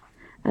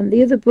 And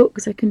the other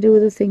books I can do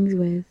other things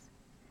with,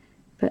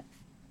 but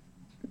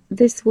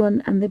this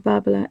one and the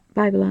Bible art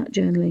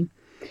journaling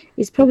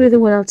is probably the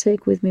one I'll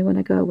take with me when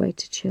I go away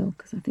to chill,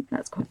 because I think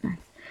that's quite nice.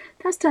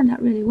 That's turned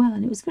out really well,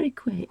 and it was very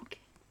quick.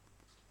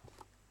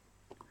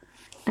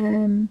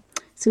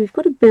 So we've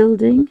got a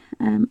building.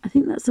 I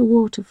think that's a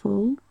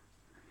waterfall.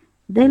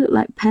 they look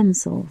like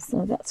pencils,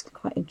 so that's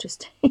quite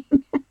interesting.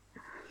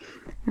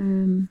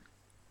 I'll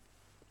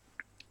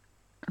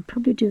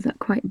probably do that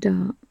quite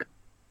dark.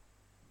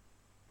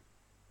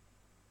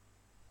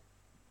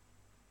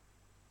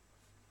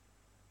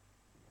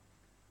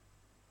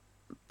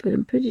 But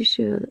I'm pretty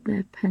sure that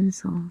they're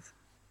pencils.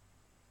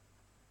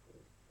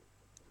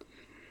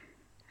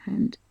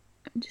 And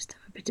just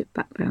have a bit of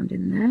background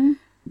in there.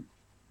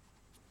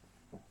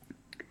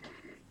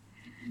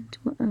 And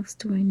what else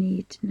do I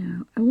need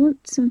now? I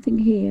want something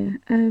here.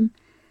 I'm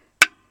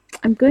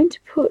going to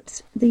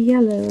put the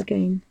yellow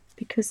again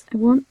because I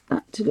want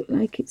that to look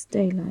like it's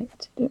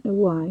daylight. I don't know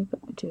why,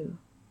 but I do.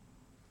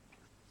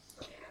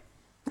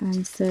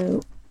 And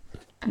so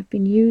I've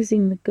been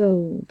using the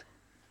gold.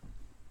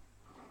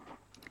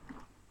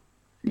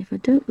 And if I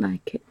don't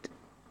like it,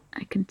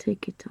 I can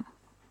take it off.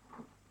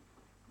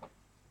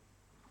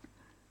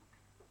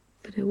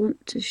 But I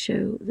want to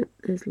show that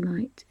there's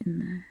light in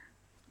there.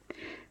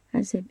 As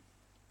I said,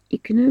 you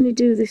can only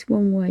do this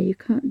one way. You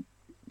can't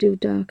do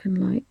dark and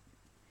light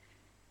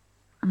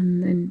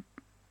and then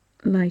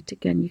light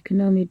again. You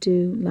can only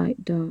do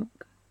light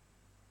dark.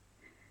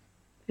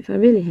 If I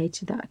really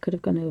hated that, I could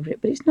have gone over it,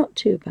 but it's not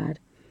too bad.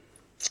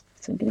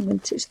 So I'm going to go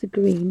and touch the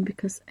green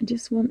because I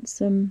just want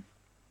some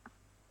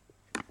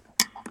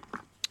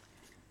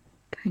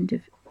kind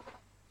of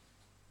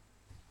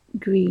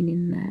green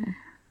in there.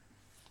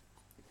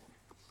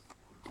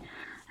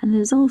 And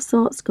there's all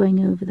sorts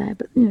going over there,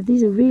 but you know,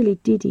 these are really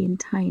diddy and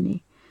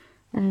tiny.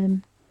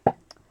 I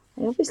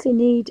obviously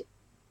need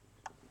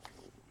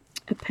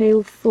a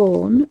pale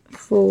fawn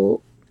for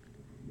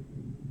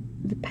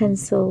the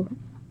pencil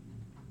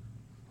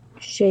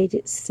shade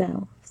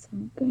itself, so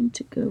I'm going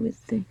to go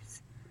with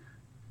this.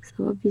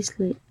 So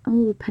obviously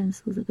all the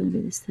pencils are going to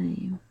be the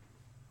same.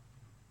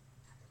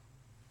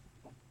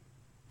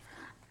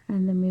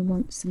 And then we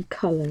want some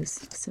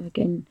colours. So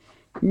again,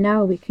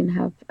 now we can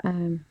have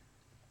a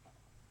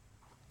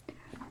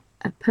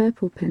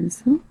purple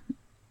pencil.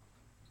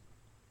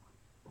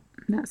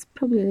 That's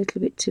probably a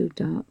little bit too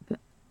dark, but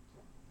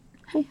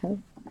hey ho.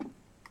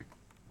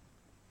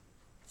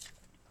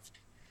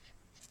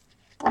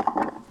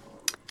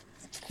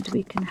 And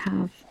we can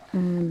have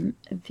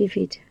a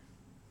vivid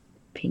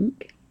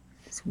pink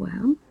as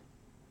well.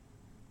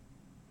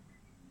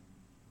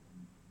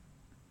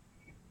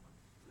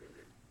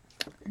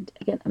 And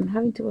again, I'm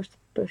having to wash the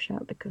brush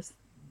out because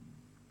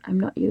I'm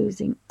not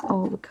using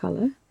all the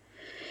colour.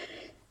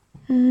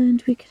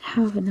 And we could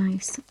have a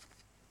nice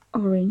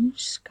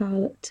orange,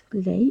 scarlet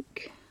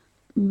lake,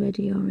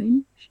 ready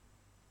orange.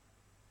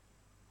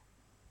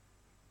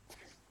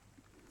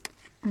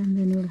 And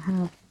then we'll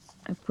have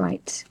a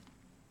bright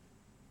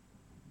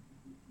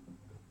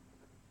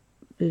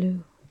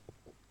blue.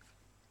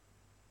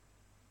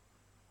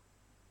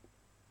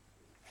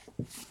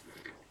 I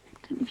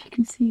don't know if you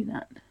can see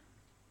that.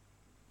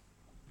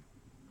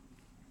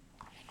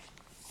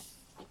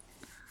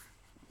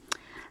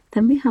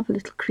 Then we have a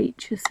little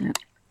creature, so I'll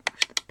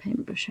push the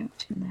paintbrush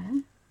out in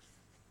there.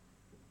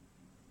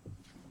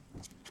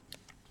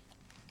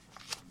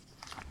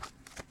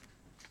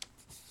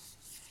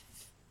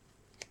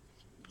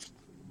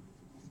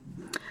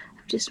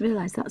 I've just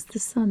realised that's the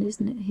sun,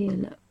 isn't it? Here,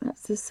 look,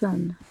 that's the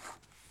sun.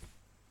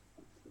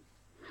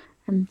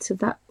 And so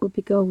that will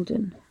be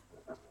golden.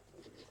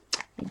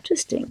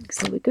 Interesting.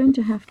 So we're going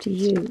to have to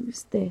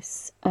use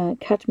this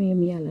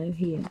cadmium yellow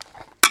here.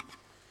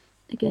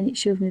 Again, it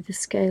shows me the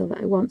scale that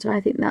I want, so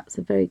I think that's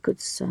a very good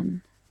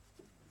sun.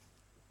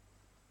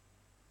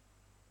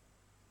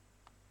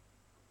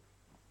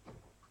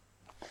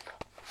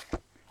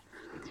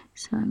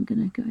 So I'm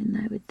going to go in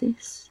there with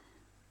this.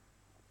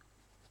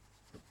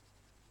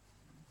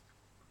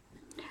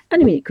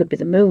 And I mean, it could be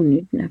the moon,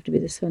 it doesn't have to be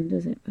the sun,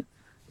 does it? But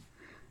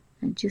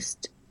I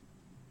just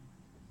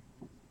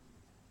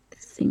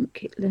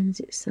think it lends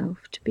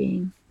itself to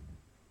being.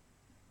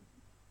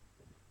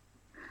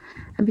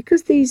 And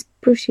because these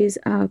brushes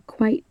are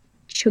quite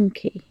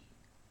chunky,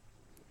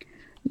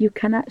 you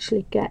can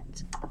actually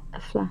get a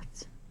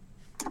flat.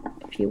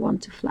 If you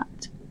want a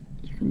flat,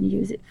 you can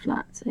use it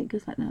flat, so it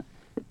goes like that.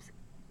 Oops.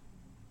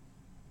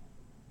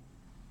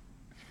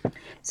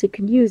 So you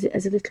can use it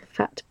as a little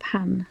fat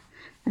pan,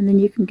 and then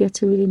you can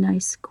get a really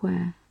nice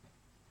square.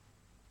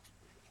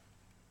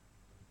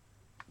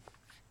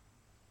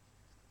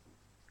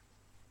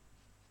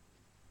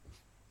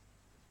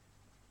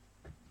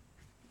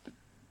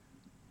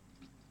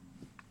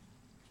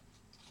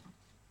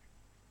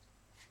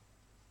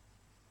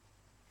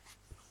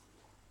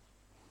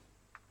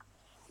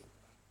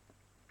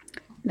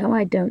 No,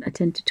 I don't. I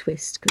tend to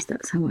twist because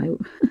that's how I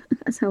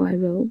that's how I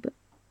roll. But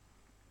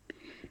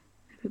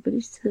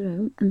everybody's to their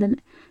own. And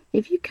then,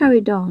 if you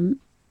carried on,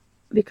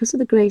 because of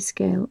the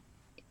grayscale,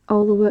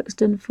 all the work's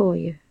done for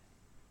you.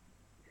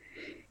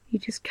 You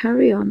just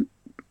carry on,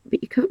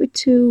 but you can't be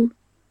too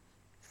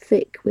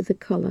thick with the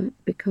colour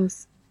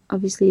because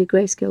obviously your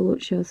grayscale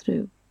won't show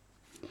through.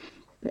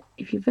 But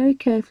if you very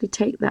carefully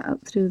take that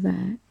up through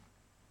there,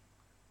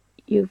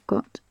 you've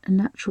got a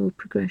natural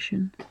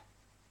progression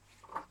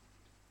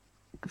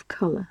of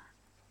colour.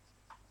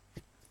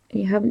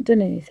 You haven't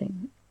done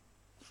anything.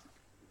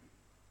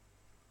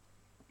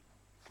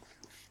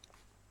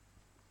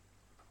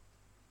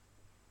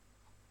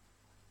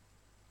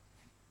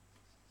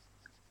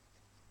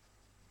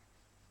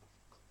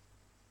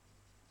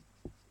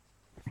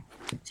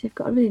 So you've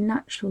got a really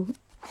natural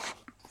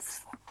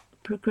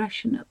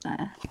progression up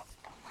there.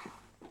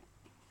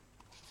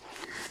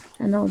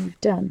 And all we've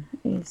done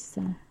is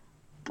so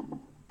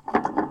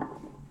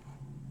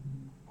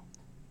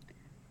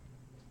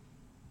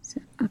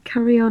I'll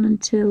carry on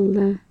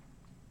until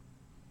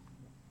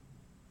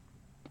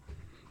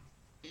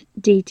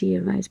Dee Dee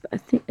arrives, but I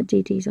think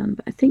Dee Dee's on,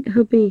 but I think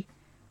hubby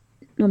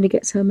normally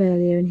gets home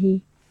earlier and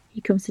he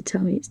comes to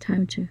tell me it's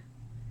time to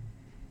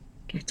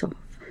get off.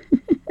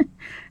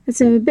 And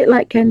so I'm a bit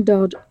like Ken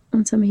Dodd.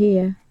 Once I'm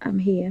here, I'm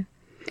here.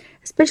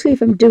 Especially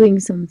if I'm doing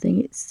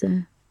something, it's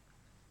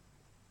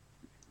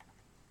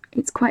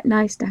quite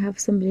nice to have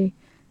somebody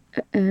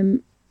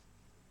kind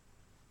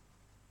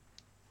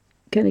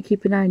of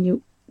keep an eye on your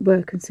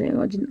work and say,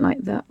 oh, I didn't like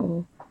that,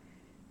 or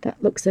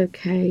that looks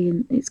okay,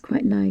 and it's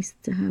quite nice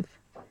to have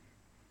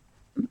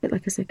a bit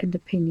like a second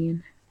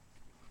opinion.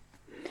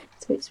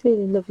 So it's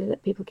really lovely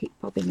that people keep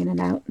popping in and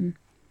out and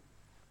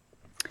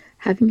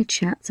having a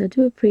chat, so I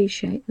do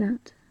appreciate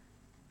that.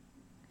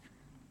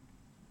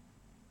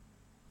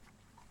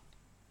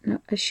 Now,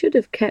 I should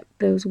have kept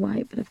those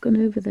white, but I've gone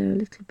over there a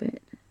little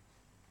bit.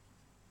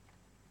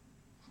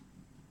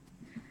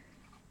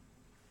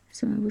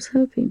 So I was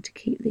hoping to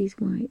keep these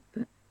white,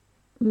 but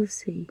we'll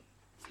see.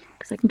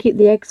 Because I can keep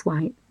the eggs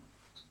white.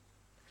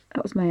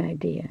 That was my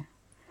idea.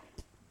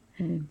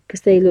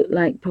 Because they look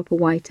like proper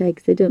white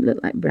eggs. They don't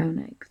look like brown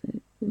eggs. They're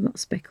not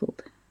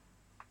speckled.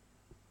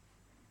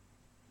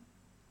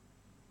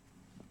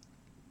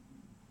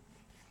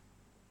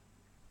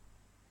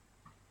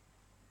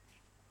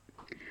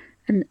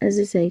 And as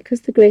I say,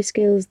 because the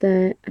grayscale is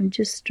there, I'm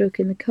just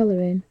stroking the colour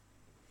in.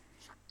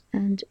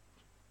 And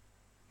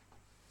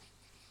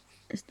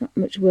there's not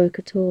much work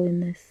at all in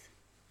this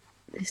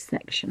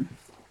section.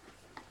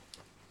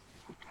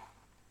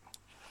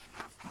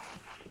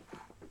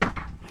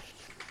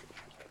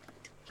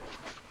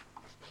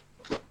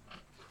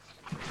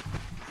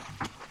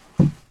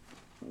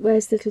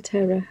 Where's little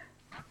Terra?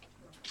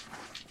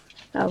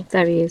 Oh,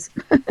 there he is.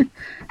 Are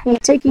you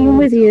taking him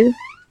with you?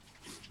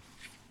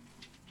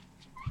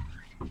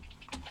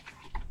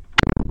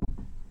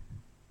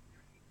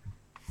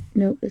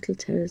 No, little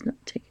Terra's not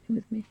taking him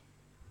with me.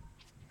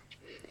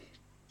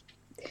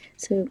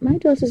 So my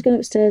daughter's gone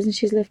upstairs and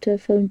she's left her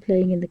phone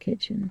playing in the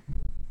kitchen.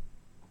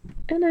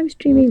 And I'm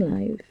streaming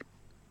live.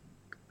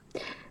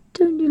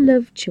 Don't you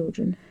love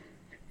children?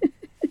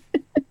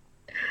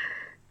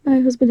 My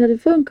husband had a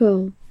phone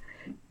call.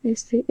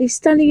 He's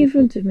standing in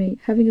front of me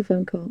having a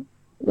phone call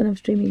when I'm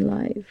streaming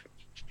live.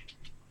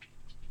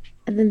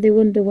 And then they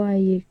wonder why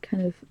you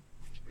kind of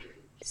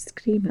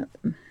scream at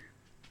them.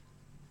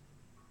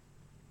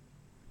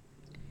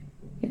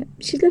 Yeah,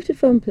 she's left her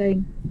phone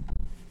playing.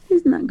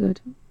 Isn't that good?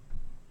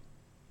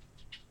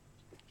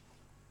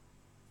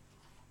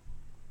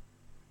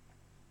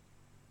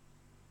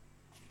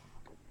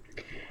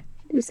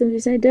 Somebody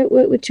said, don't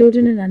work with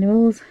children and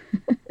animals.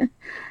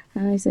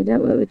 I said,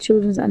 don't work with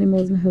children's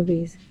animals and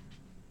hobbies.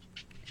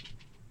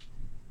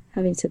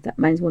 Having said that,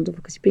 mine's wonderful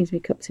because he brings me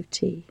cups of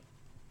tea.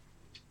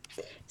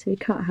 So we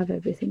can't have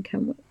everything,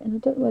 can we? And I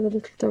don't know where the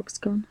little dog's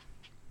gone.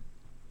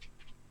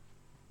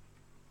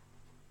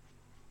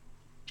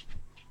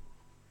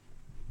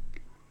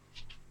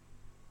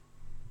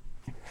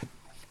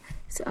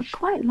 So I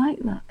quite like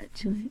that,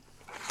 actually.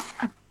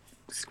 I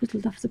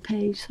scribbled off the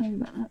page, sorry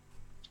about that.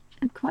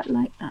 I quite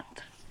like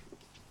that.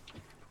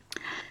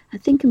 I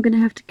think I'm going to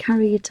have to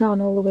carry it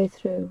on all the way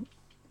through.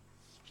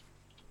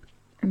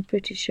 I'm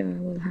pretty sure I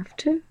will have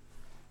to.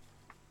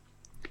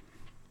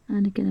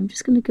 And again, I'm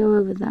just going to go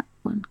over that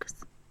one because,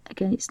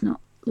 again, it's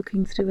not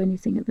looking through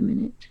anything at the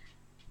minute.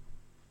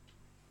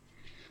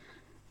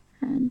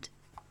 And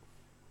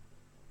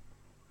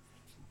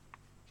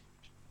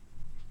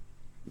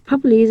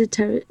probably is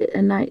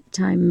a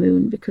nighttime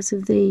moon because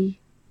of the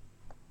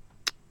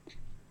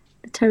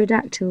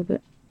pterodactyl,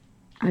 but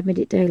I've made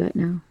it daylight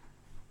now.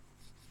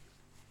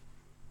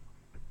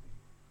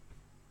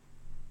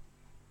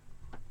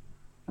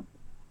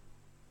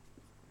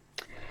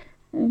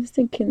 I was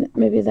thinking that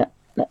maybe that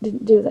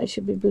didn't do that, it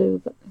should be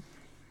blue, but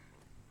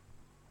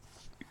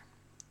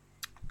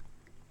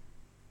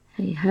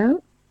hey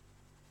ho.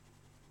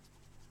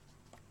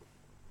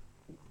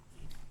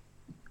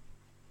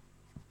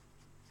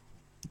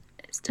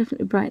 It's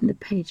definitely brightened the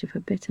page up a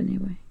bit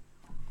anyway.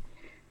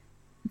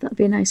 That'll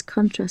be a nice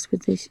contrast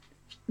with this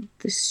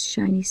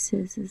shiny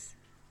scissors.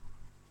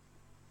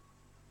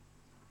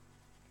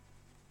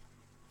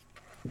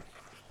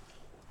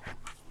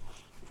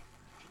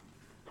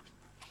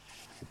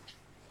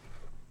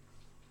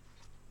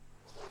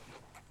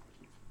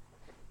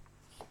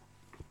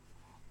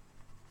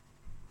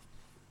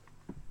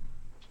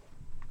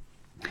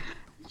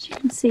 As you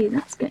can see,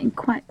 that's getting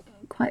quite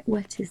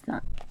wet, is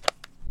that?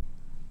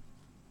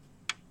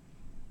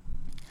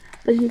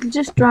 But it'll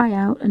just dry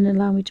out and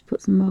allow me to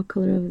put some more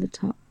colour over the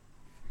top,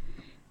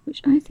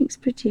 which I think is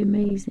pretty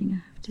amazing, I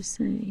have to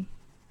say.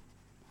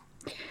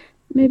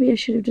 Maybe I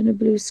should have done a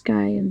blue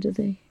sky under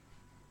the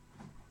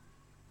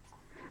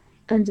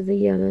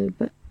yellow,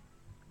 but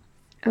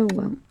oh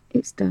well,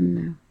 it's done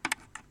now.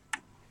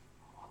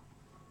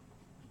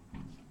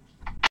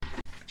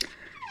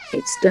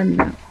 It's done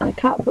now. I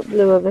can't put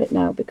blue over it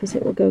now because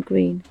it will go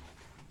green.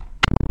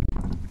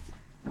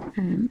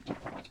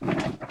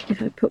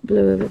 If I put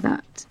blue over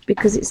that,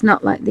 because it's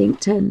not like the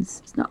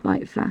Inktense, it's not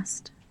light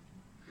fast.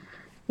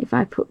 If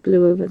I put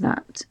blue over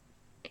that,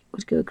 it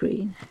would go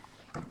green.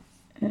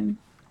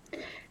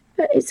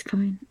 But it's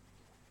fine.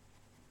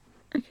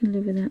 I can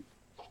live with that.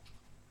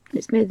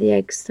 It's made the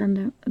eggs stand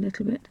out a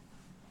little bit.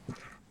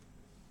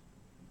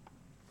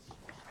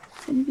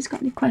 If anybody's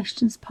got any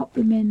questions, pop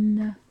them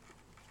in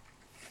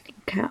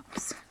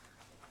caps.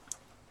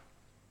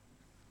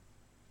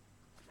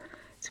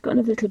 It's got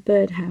another little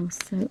birdhouse,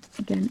 so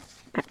again,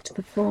 back to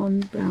the fawn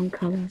brown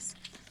colours.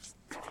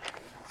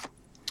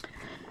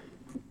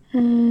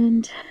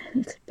 And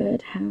little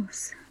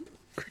birdhouse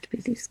could be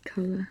this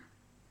colour.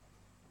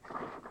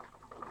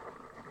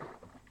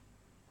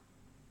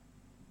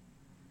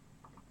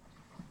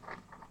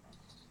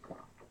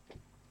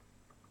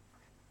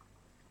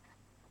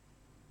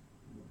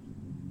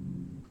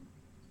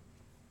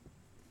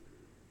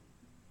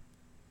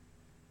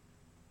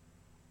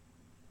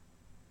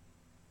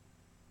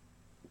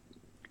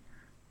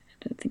 I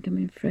don't think I'm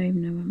in frame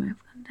now, I might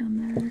have gone down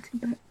there a little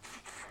bit.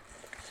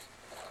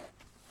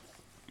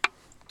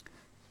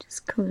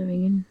 Just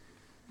colouring in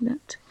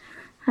that.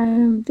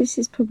 This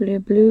is probably a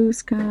blue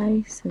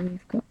sky, so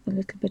we've got a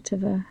little bit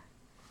of a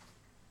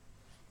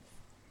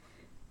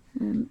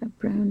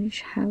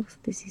brownish house.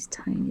 This is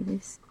tiny,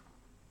 this.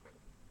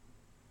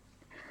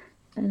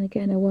 And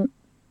again, I want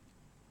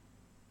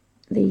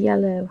the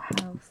yellow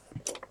house.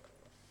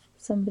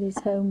 Somebody's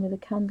home with a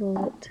candle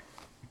lit.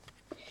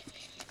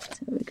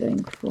 So we're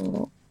going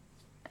for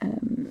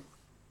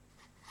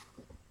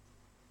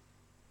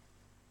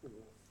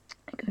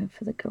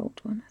the gold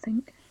one, I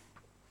think.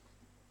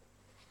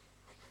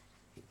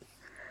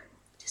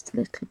 Just a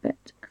little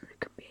bit. There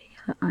could be a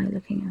yellow eye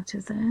looking out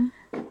of there.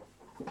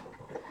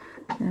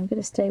 Now I'm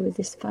going to stay with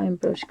this fine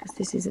brush because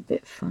this is a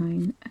bit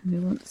fine, and we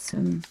want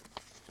some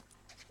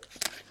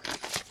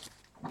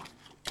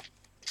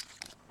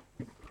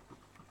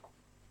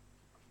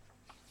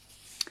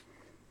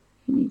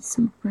you need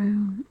some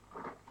brown.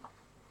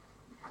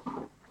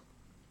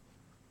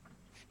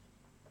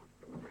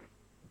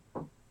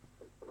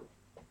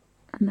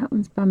 And that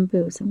one's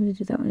bamboo, so I'm going to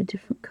do that one a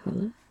different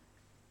colour.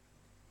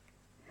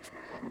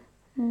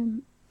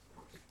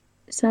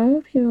 So I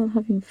hope you're all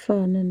having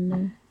fun, and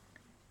I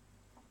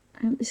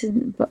hope this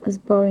isn't as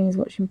boring as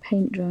watching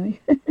paint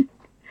dry.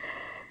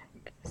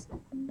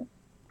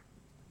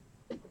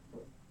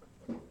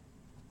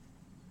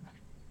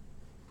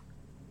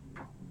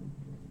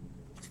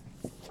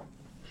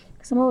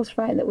 Because I'm always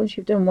frightened that once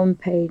you've done one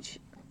page,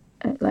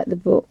 like the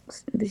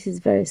books, this is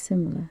very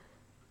similar.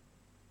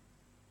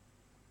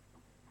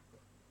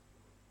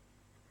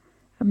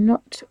 I'm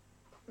not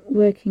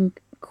working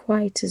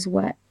quite as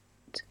wet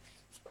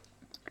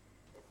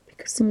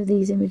because some of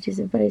these images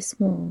are very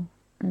small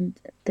and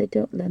they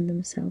don't lend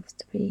themselves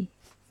to be.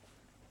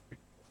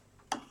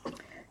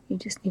 You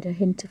just need a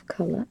hint of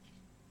colour,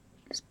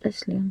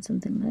 especially on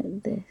something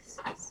like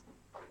this.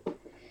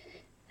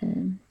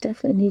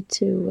 Definitely need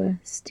to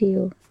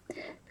steal.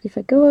 But if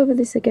I go over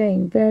this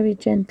again very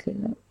gently,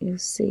 look, you'll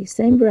see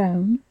same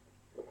brown,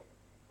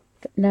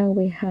 but now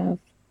we have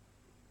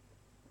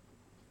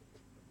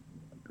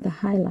the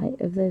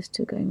highlight of those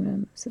two going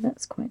round, so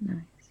that's quite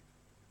nice.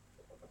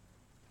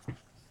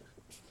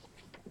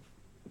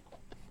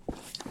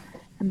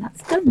 And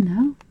that's done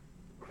now.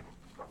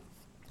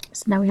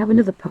 So now we have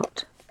another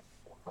pot,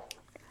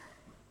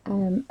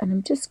 and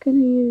I'm just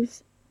going to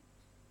use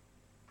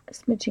a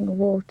smidging of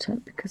water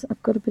because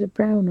I've got a bit of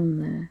brown on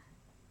there,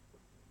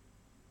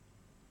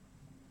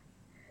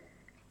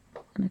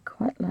 and I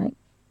quite like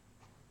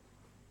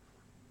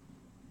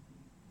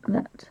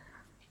that.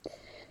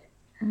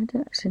 I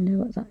don't actually know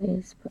what that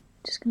is, but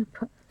I'm just going to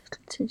put a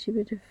little tingy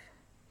bit of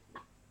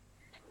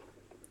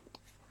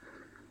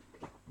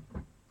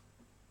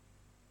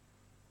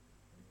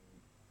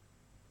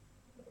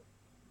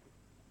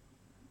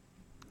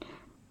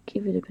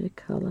give it a bit of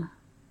colour.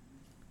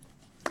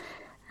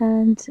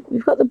 And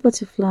we've got the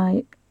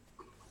butterfly.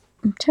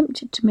 I'm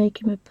tempted to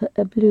make him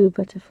a blue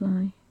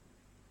butterfly.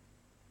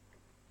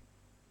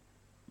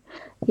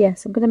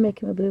 Yes, I'm going to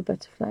make him a blue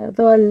butterfly,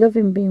 although I love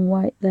him being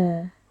white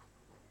there.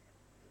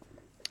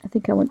 I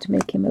think I want to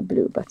make him a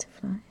blue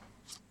butterfly.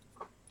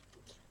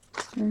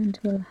 And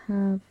we'll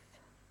have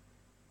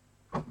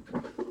a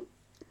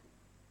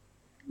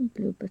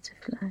blue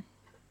butterfly.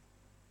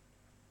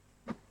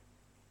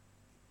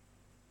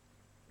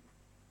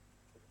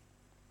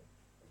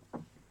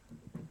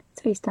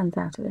 So he stands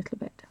out a little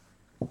bit.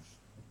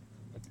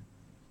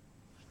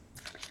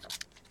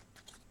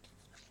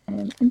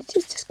 And it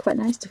is just quite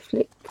nice to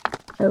flick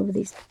over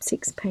these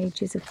 6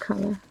 pages of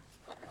colour.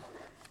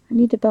 I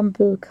need a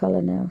bamboo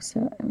colour now,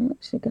 so I'm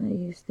actually going to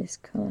use this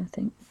colour, I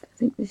think. I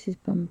think this is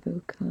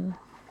bamboo colour.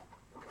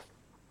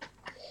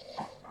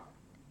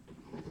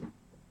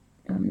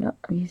 I'm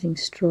using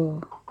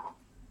straw.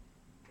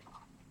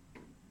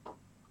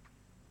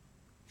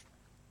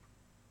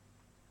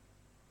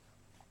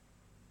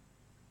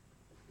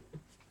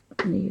 I'm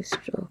going to use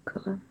straw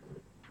colour.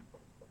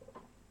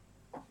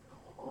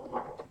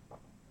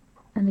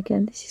 And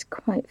again, this is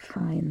quite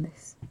fine,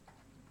 this.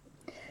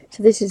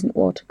 So this isn't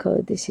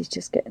watercolour, this is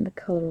just getting the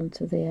colour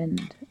onto the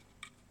end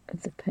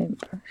of the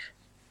paintbrush.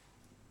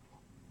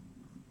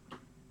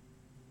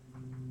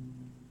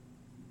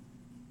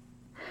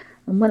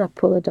 And when I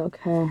pull a dog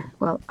hair,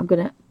 well, I'm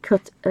going to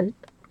cut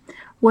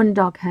one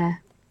dog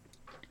hair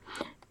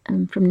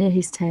from near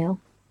his tail.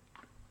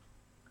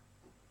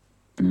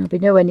 And I'll be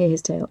nowhere near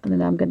his tail, and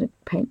then I'm going to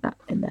paint that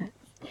in there,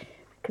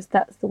 because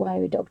that's the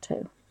wiry dog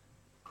tail.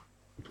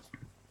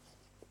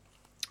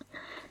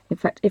 In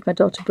fact, if my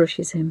daughter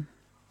brushes him.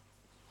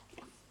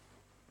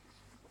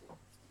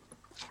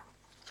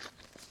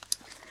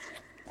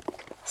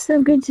 So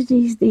I'm going to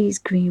use these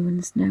green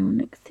ones now,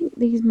 and I think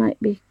these might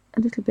be a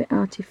little bit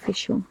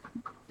artificial.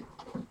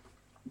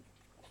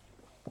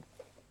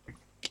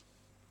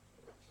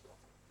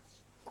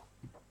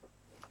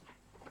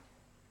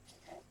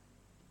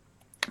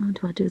 Or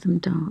do I do them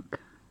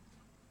dark?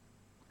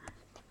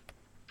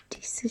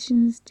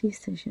 Decisions.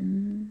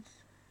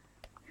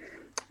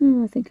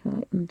 Oh, I think I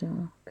like them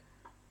dark.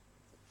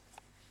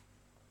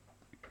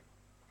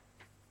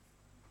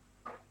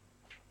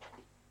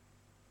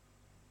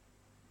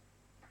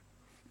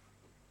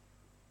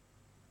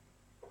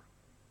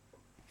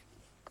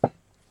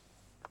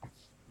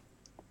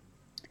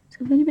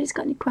 So if anybody's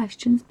got any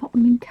questions, pop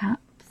them in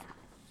caps.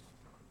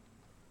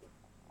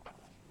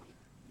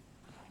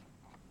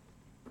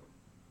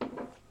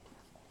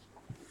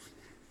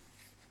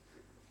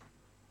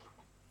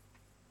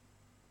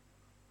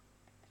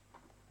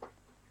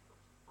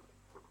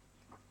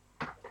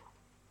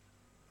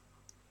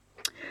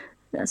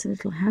 That's a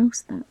little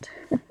house, that.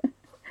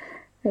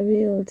 A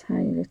real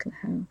tiny little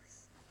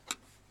house.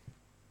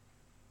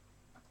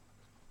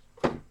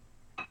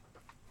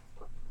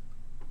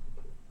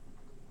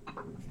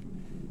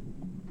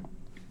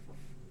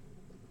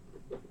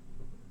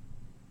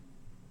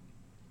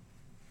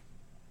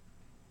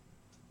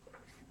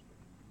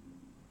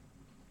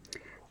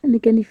 And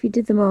again, if you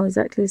did them all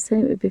exactly the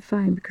same, it would be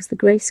fine, because the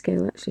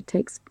grayscale actually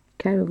takes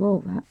care of all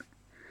that.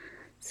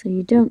 So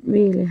you don't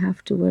really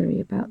have to worry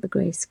about the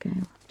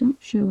grayscale. I'm not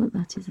sure what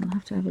that is. I'll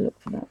have to have a look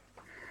for that.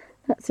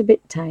 That's a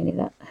bit tiny,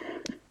 that.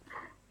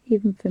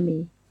 Even for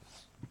me.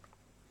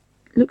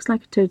 It looks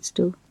like a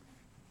toadstool.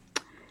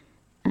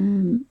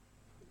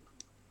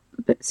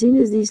 But seeing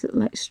as these look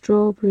like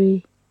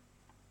strawberry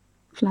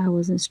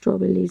flowers and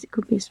strawberry leaves, it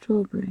could be a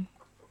strawberry.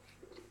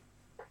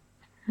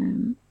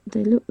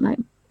 They look like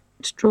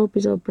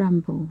strawberries or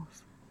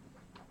brambles.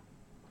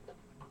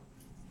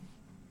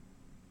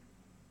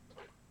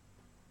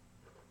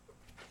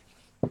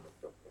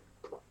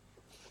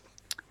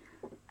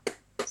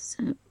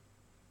 So,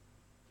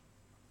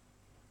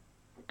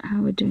 how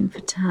are we doing for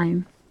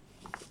time?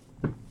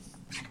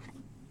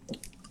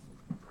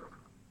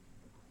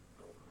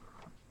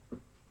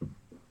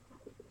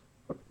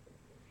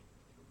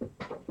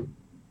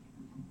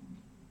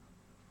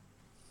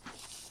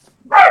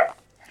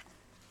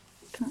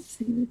 Can't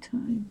see the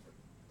time.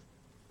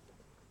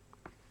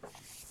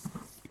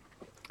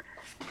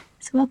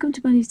 So welcome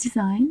to Bunny's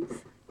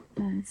Designs.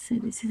 So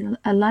this is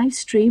a live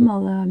stream,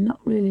 although I'm not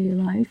really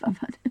live. I've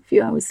had a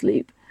few hours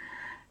sleep,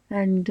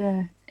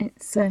 and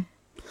it's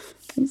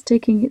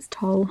taking its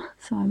toll.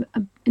 So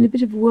I'm in a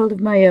bit of a world of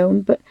my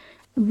own, but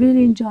I'm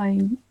really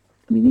enjoying.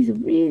 I mean, these are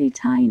really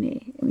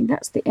tiny. I mean,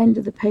 that's the end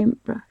of the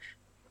paintbrush.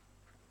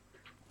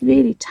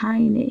 Really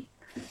tiny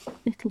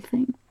little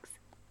things.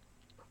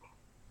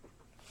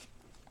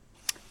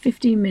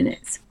 15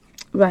 minutes.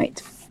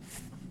 Right.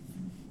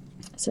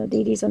 So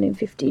Dee Dee's on in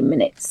 15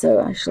 minutes, so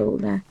I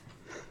shall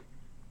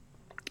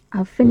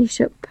I'll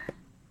finish up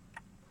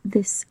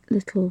this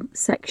little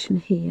section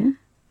here,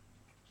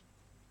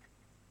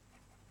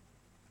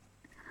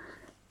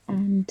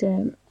 and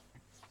I'm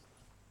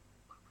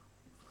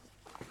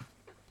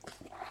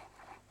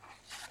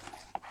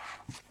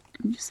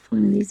just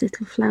following these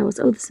little flowers.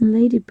 Oh, there's some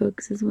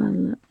ladybugs as well,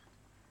 look.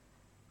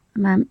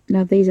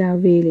 Now these are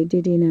really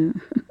diddy now.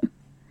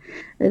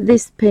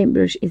 This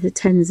paintbrush is a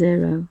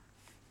 10-0.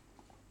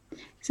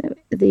 So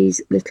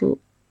these little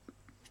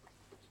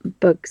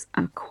bugs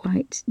are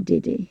quite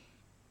diddy.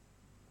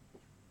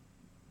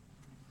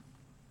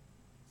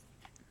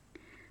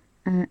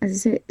 As I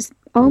say, it's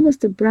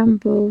almost a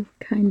bramble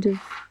kind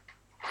of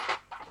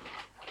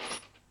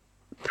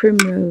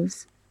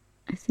primrose.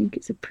 I think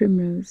it's a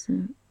primrose.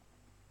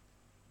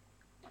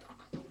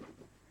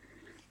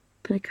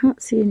 But I can't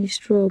see any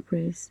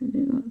strawberries. I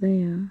don't know what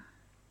they are.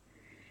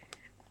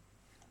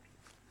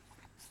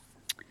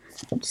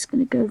 I'm just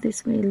going to go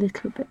this way a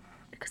little bit,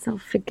 because I'll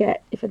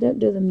forget if I don't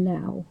do them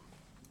now.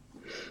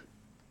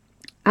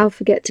 I'll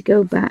forget to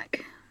go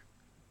back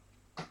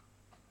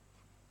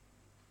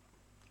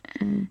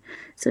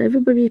So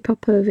everybody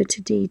pop over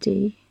to Dee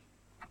Dee.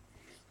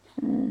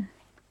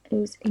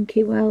 Who's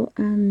Inky Well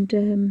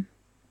and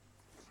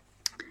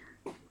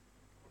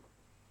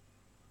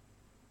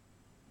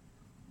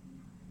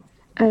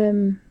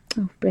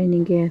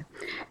Braining Gear,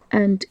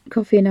 and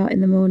Coffee and Art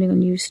in the Morning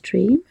on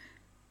Ustream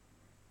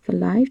for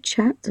live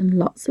chat and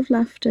lots of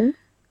laughter.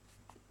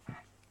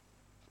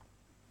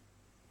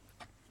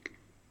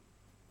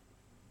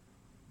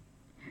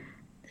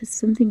 There's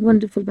something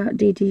wonderful about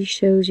Dee Dee's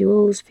shows. You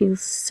always feel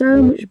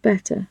so much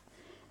better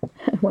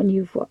when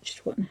you've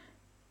watched one,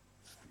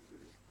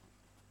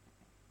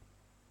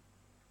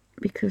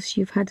 because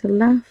you've had a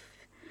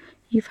laugh,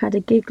 you've had a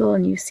giggle,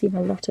 and you've seen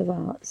a lot of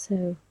art,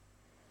 so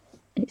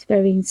it's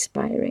very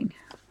inspiring.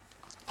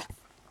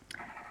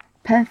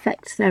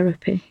 Perfect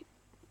therapy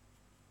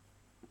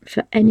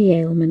for any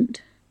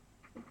ailment.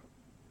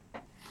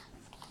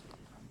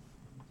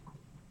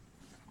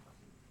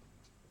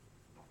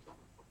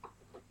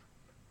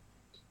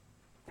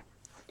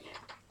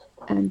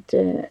 And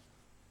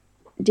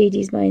Dee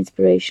Dee's my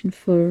inspiration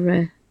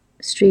for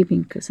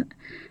streaming, because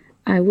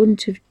I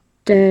wouldn't have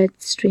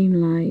dared stream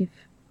live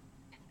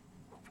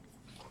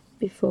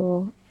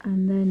before,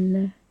 and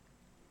then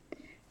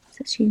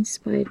so she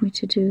inspired me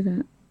to do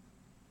that,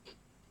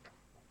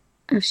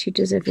 as she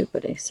does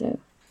everybody. So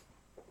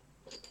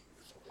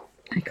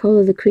I call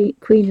her the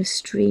Queen of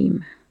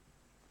Stream,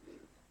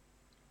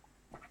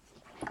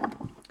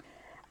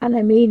 and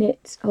I mean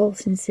it all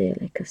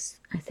sincerely, because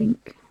I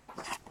think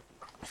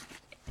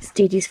it's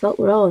Dee Dee's fault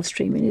we're all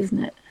streaming,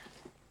 isn't it?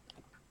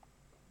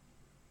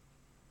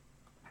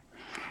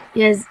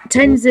 Yes,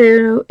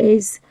 10-0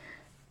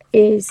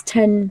 is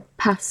 10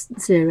 past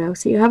 0.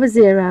 So you have a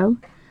 0,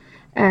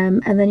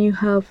 and then you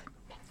have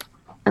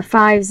a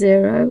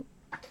 5-0,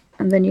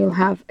 and then you'll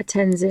have a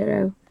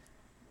 10-0,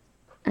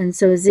 and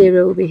so a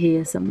 0 will be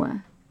here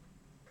somewhere.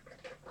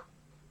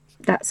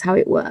 That's how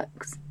it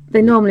works.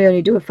 They normally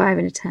only do a 5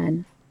 and a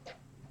 10.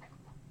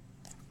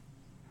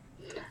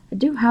 I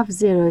do have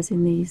zeros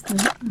in these.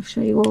 I'll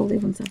show you all the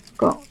ones I've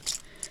got.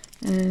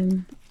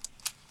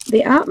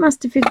 The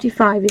Artmaster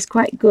 55 is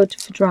quite good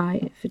for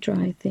dry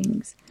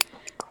things.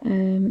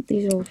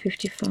 These are all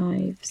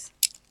 55s,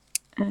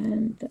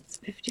 and that's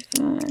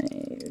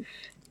 55.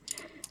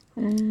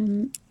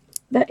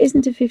 That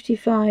isn't a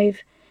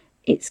 55,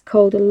 it's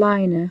called a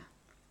liner,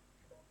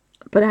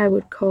 but I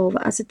would call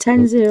that as a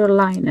 10-0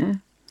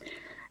 liner,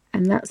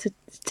 and that's a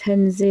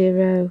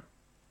 10-0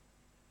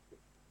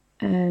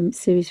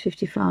 series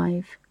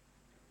 55.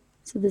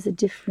 So there's a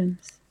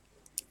difference,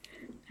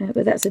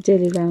 but that's a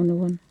daily rounder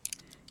one.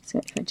 So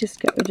if I just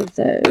get rid of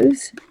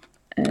those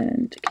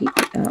and keep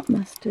the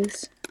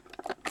Artmasters.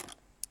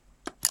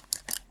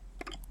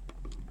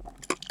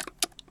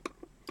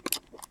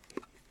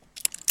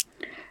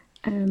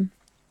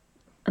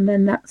 And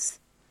then that's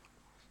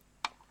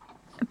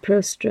a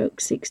Pro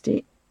Stroke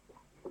 60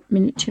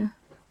 miniature.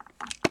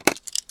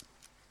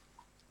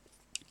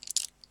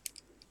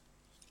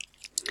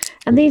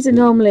 And these are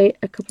normally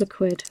a couple of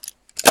quid,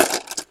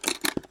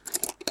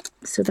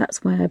 so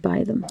that's why I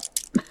buy them.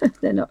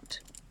 They're not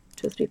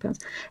 £2 or £3.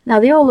 Now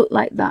they all look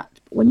like that,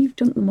 but when you've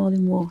dunked them all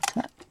in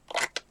water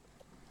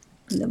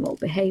and they've all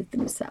behaved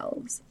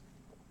themselves,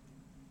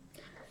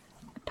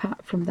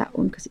 apart from that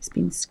one because it's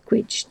been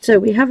squidged. So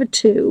we have a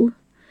 2.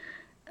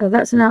 Oh,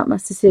 that's an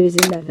Artmaster Series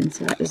 11,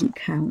 so that doesn't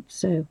count.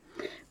 So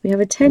we have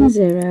a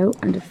 10-0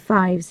 and a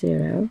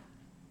 5-0.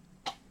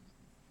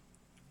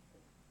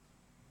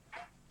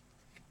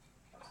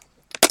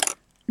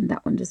 And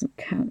that one doesn't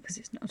count because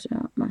it's not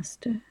an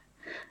Artmaster.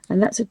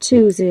 And that's a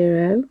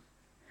 2-0.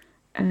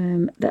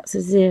 That's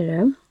a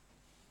 0.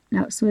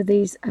 Now some of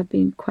these have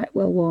been quite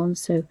well worn,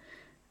 so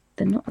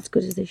they're not as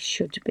good as they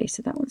should be.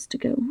 So that one's to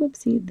go,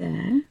 whoopsie,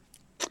 there.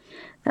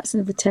 That's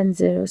another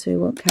 10-0, so we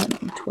won't count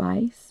them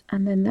twice.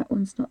 And then that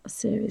one's not a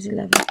Series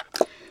 11.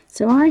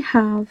 So I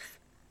have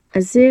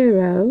a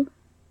 0.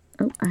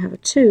 Oh, I have a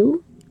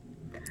 2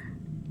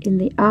 in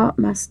the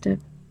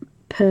Artmaster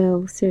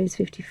Pearl Series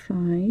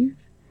 55.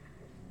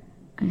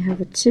 I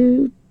have a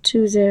 2,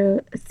 2-0,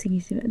 a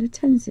thingy 0, and a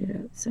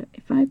 10-0. So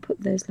if I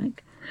put those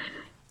like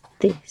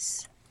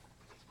this,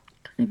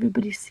 can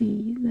everybody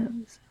see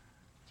those?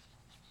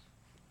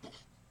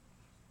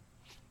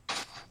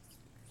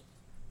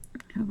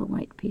 I have a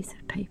white piece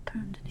of paper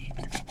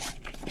underneath.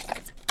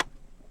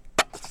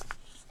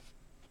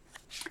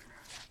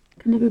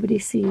 Can everybody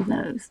see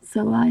those?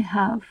 So I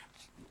have,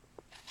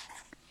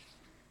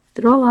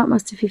 they're all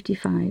Artmaster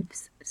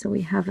 55s. So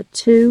we have a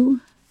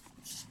 2.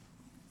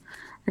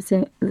 I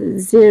say the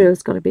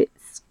 0's got a bit,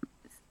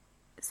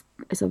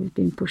 it's always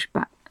been pushed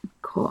back,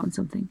 caught on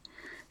something.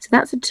 So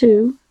that's a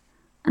 2,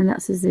 and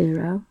that's a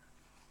 0.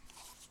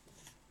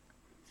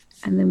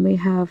 And then we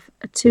have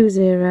a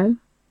 2-0,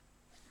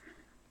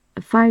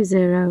 a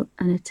 5-0,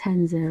 and a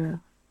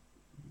 10-0.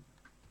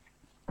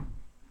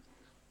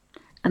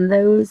 And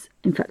those,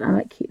 in fact, I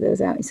might keep those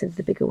out instead of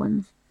the bigger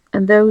ones.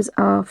 And those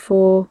are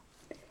for,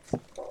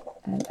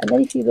 and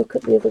then if you look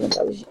at the other ones,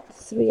 that was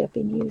 3 I've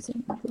been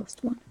using. I've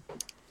lost one.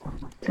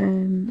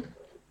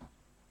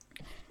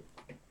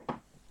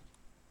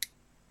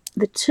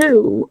 the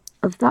 2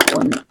 of that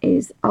one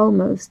is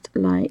almost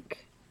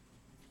like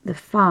the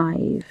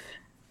 5.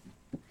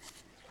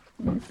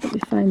 Let me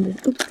find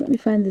the, oops, let me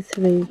find the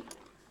 3.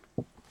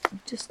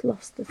 I've just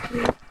lost the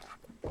 3.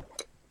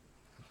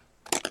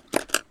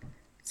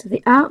 So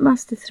the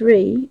Artmaster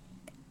 3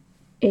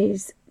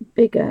 is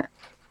bigger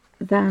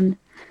than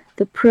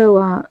the Pro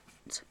Art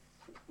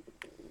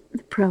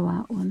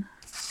one.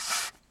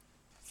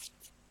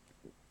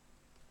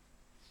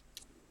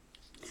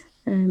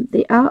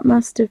 The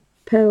Artmaster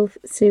Pearl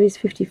Series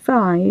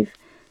 55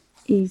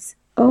 is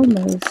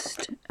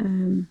almost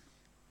the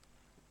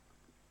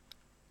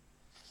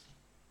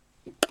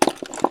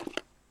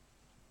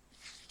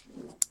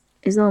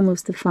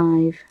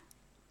 5.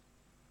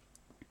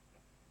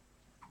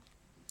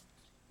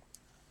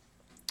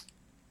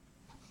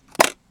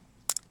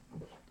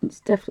 It's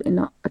definitely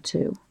not a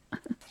 2.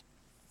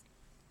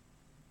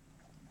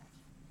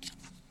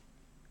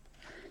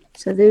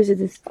 So those are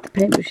the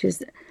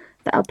paintbrushes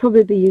that I'll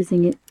probably be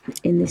using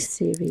in this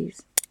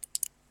series.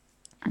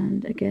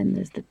 And again,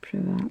 there's the Pro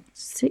Art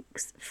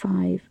 6,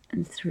 5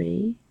 and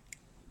 3.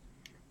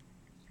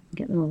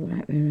 Get them all the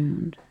right way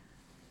around.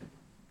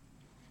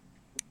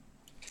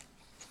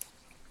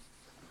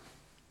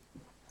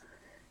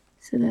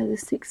 So they're the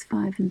 6,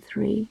 5 and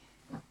 3.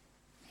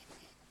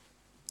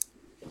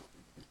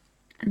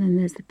 And then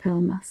there's the Pearl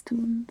Master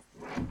ones.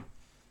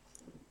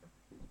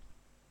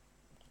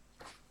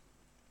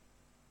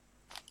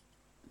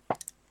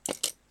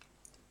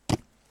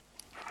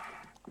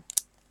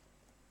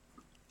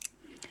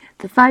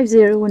 The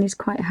 5-0 one is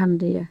quite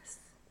handy, yes.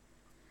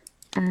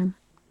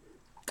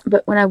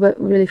 But when I work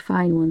with really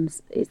fine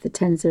ones, it's the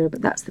 10-0.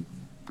 But that's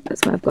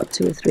why I've got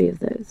 2 or 3 of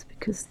those,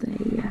 because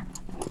they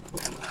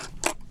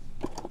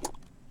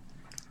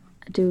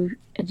I do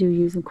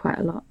use them quite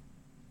a lot.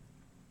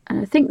 And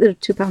I think they're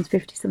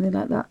 £2.50, something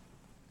like that.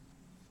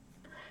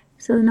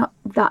 So they're not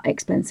that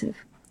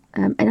expensive.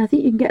 And I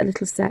think you can get a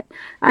little set.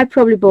 I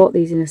probably bought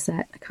these in a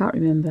set. I can't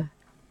remember.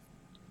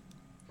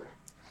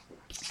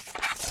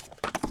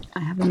 I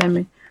have a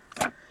memory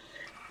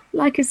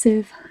like a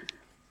sieve.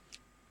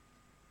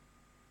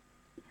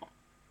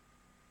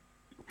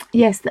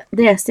 Yes,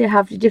 they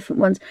have different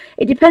ones.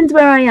 It depends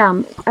where I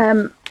am.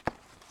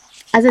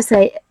 As I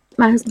say,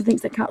 my husband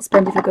thinks I can't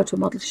spend if I go to a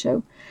model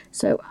show.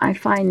 So I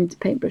find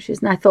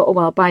paintbrushes, and I thought, oh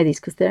well, I'll buy these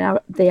because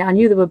I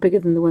knew they were bigger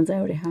than the ones I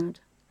already had.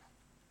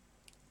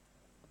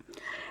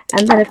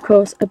 And then of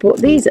course I bought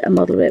these at a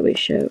model railway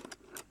show,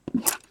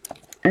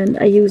 and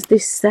I used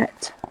this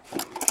set.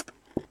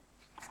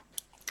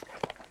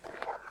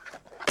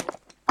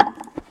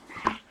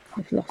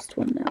 I've lost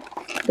one now.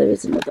 There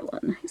is another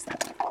one.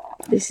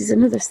 This is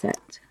another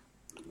set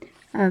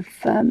of,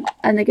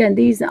 and again,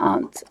 these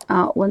aren't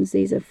art ones.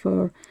 These are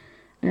for,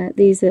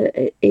 these are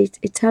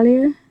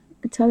Italieri,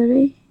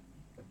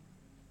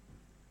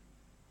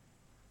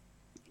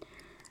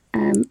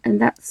 and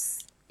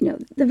that's,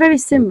 they're very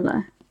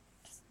similar.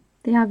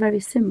 They are very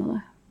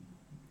similar.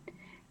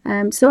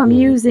 So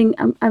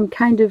I'm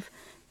kind of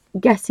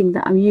guessing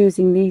that I'm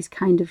using these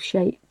kind of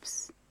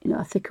shapes.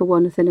 A thicker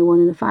one, a thinner one,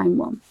 and a fine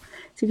one.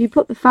 So if you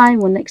put the fine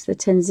one next to the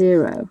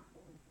 10-0,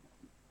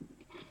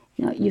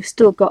 you've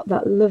still got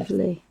that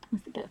lovely.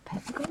 Where's the bit of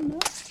paper gone now?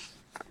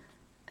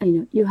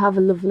 And, you have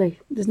a lovely.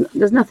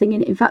 There's nothing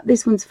in it. In fact,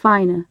 this one's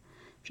finer.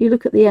 If you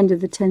look at the end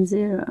of the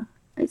 10-0,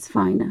 it's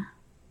finer.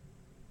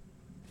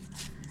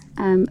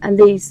 And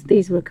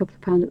these were a couple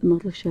of pounds at the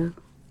model show.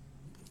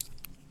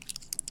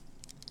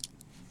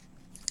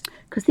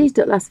 Because these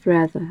don't last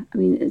forever. I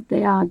mean,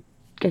 they are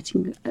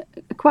getting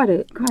quite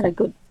a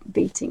good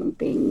beating,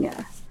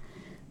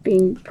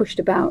 being pushed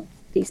about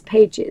these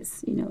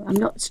pages. I'm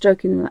not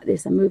stroking them like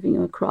this, I'm moving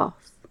them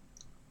across.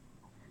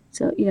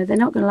 So they're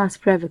not going to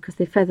last forever because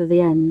they feather the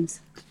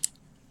ends.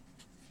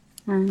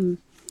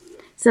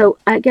 So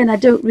again, I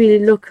don't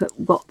really look at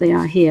what they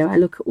are here, I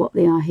look at what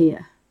they are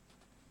here.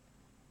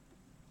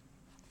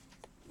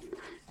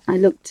 I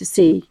look to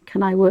see,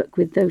 can I work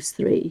with those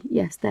 3?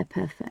 Yes, they're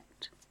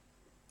perfect.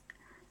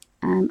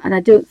 And I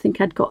don't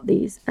think I'd got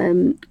these.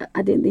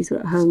 I think these were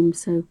at home.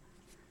 So,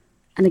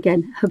 and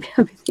again,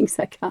 hubby thinks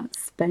I can't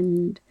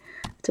spend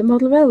at a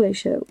model railway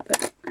show,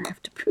 but I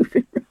have to prove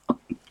it wrong.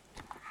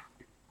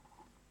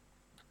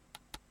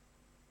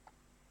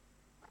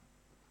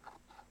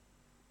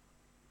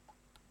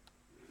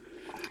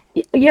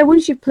 Yeah,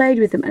 once you've played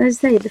with them, and as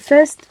I say, the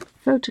first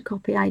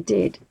photocopy I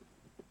did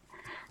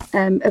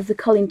of the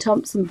Colin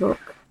Thompson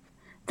book,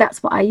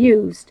 that's what I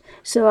used.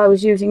 So I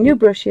was using new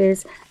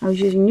brushes, I was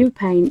using new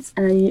paints,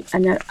 and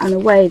a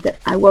way that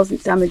I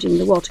wasn't damaging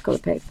the watercolour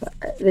paper,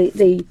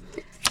 the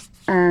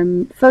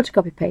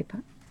photocopy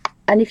paper.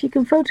 And if you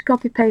can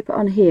photocopy paper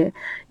on here,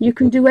 you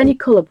can do any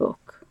colour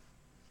book,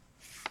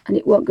 and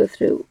it won't go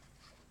through,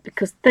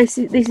 because this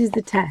is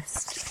the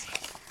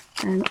test.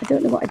 I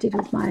don't know what I did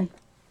with my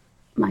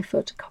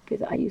photocopy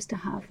that I used to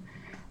have,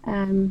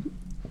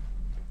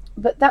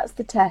 but that's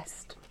the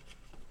test.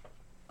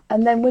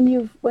 And then when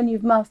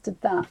you've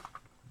mastered that,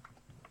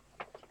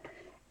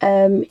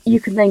 you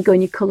can then go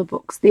in your colour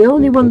books. The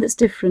only one that's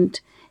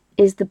different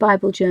is the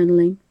Bible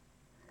journaling.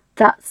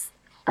 that's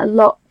a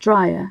lot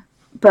drier,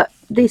 but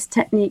this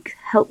technique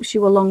helps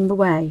you along the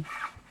way.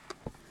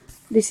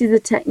 This is a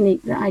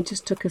technique that I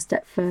just took a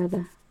step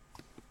further.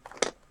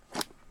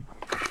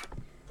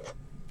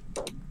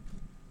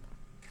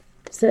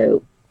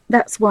 So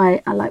that's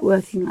why I like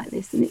working like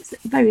this, and it's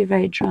very,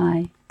 very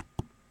dry.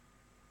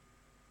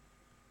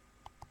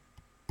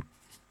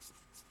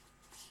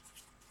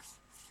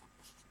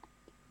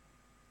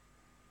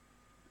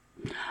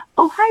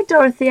 Oh, hi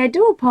Dorothy, I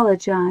do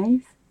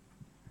apologise.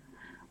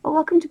 Oh,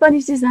 welcome to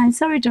Bonnie's Design.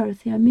 Sorry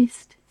Dorothy, I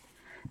missed.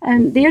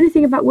 The only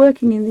thing about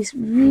working in this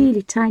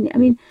really tiny, I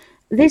mean,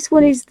 this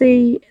one is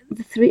the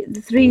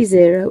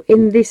 3-0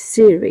 in this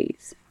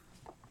series.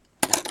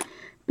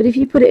 But if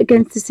you put it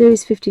against the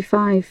Series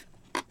 55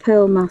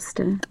 Pearl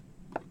Master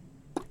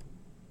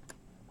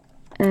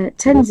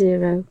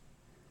 10-0,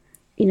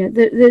 you know,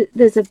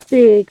 there's a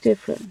big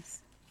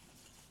difference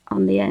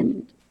on the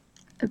end,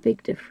 a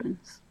big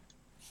difference.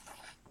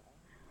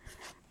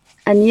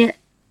 And yet,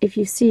 if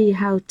you see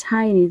how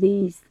tiny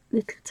these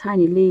little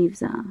tiny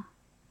leaves are,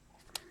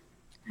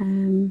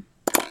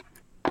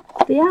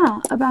 they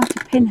are about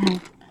a pinhead.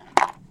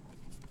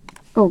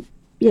 Oh,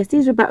 yes,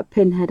 these are about a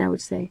pinhead, I would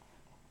say.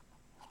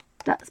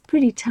 That's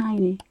pretty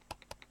tiny.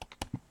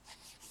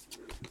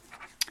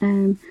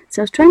 So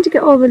I was trying to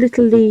get all the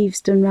little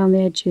leaves done around the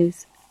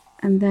edges,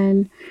 and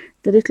then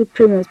the little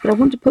primrose, but I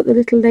want to put the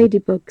little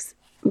ladybugs.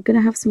 We're going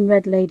to have some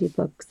red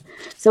ladybugs.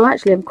 So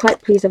actually I'm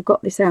quite pleased I've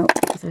got this out,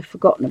 because I've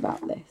forgotten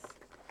about this.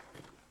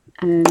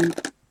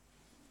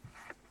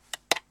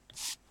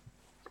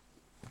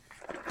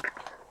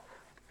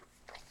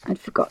 I'd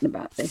forgotten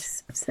about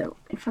this. So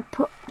if I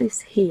put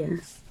this here,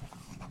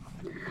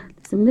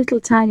 some little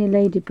tiny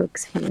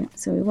ladybugs here.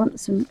 So we want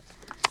some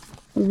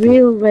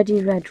real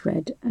reddy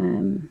red.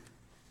 And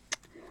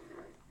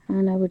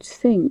I would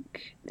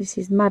think this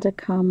is Madder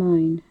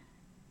Carmine.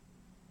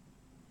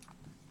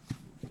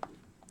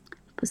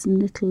 Put some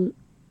little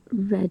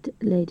red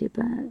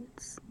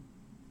ladybirds.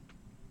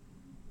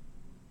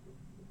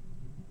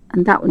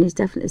 And that one is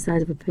definitely the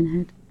size of a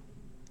pinhead.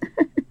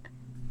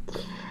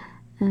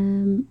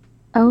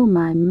 Oh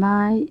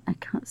my, I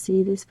can't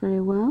see this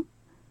very well.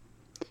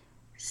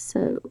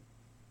 So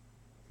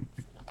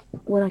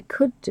what I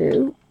could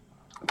do,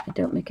 if I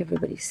don't make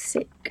everybody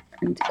sick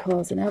and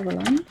cause an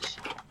avalanche.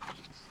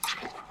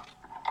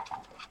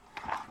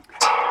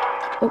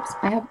 Oops,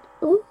 I have,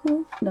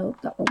 oh no,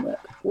 that won't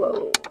work.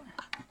 Whoa.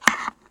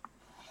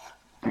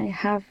 I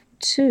have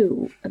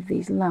 2 of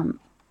these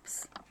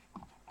lamps.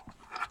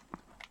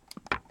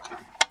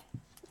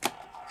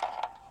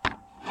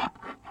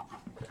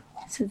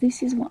 So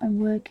this is what I'm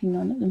working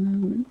on at the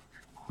moment.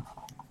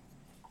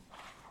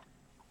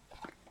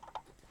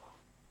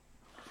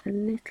 The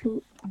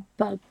little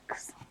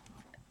bugs.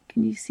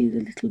 Can you see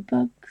the little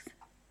bugs?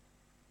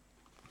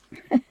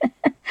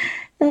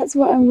 That's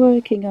what I'm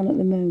working on at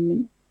the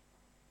moment.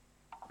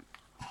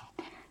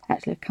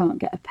 Actually, I can't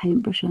get a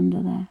paintbrush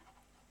under there.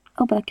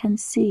 Oh, but I can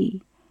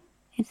see.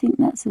 I think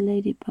that's a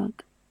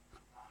ladybug.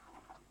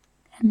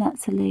 And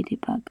that's a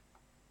ladybug.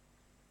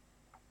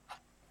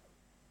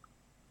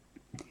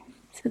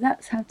 So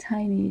that's how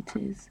tiny it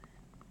is.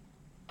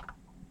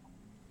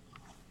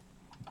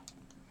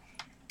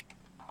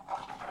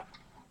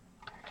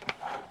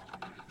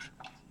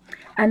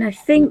 And I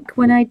think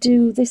when I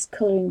do this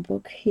colouring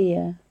book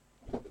here,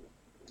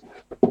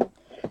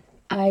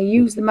 I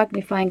used the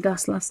magnifying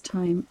glass last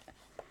time,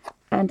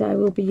 and I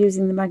will be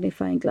using the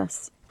magnifying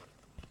glass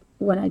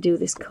when I do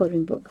this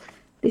colouring book.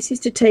 This is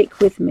to take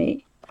with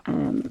me.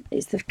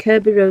 It's the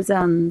Kirby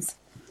Roseanne's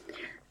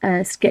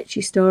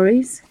Sketchy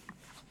Stories.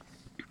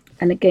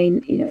 And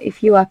again, you know,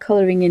 if you are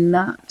colouring in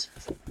that,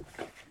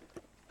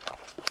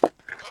 I'll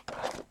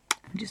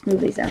just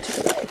move these out of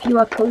the way. If you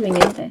are colouring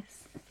in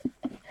this,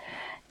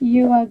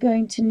 you are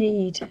going to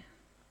need,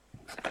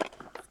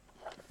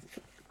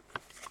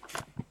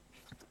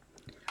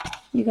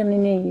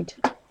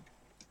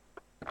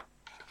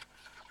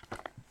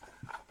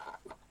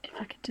 if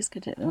I can just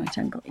get it at the right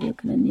angle, you're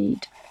going to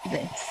need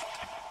this.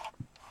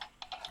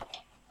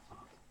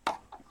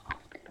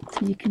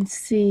 So you can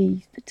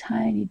see the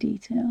tiny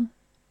detail.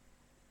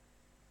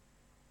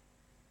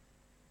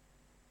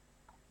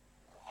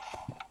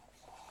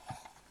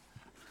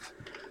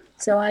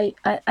 So I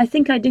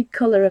think I did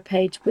colour a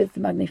page with the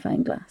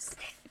magnifying glass.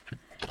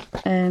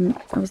 I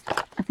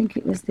think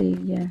it was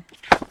the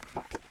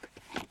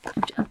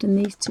I've done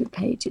these 2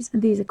 pages,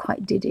 and these are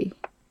quite Diddy.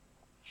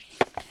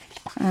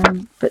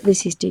 But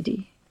this is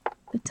Diddy,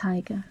 the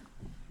tiger.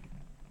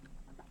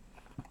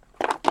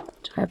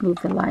 Try to move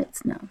the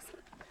lights now.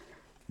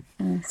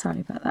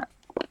 Sorry about that.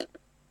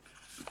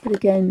 But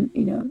again,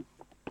 you know,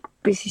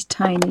 this is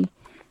tiny,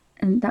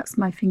 and that's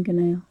my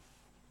fingernail,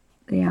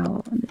 the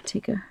owl and the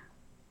tiger.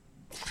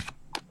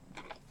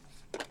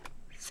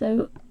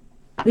 So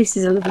this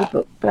is a lovely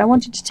book, but I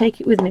wanted to take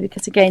it with me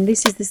because again,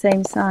 this is the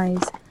same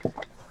size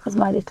as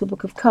my little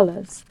book of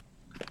colours.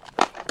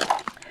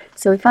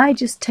 So if I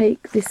just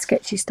take this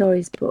Sketchy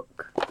Stories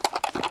book,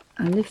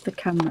 I'll lift the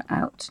camera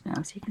out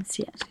now so you can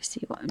actually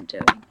see what I'm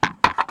doing.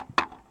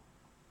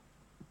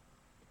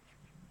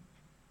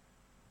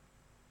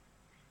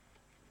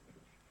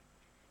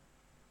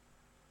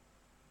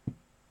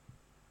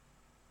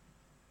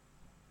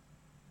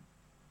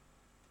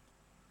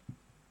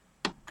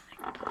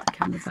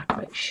 camera back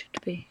where it should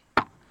be.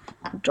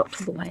 I've dropped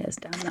all the wires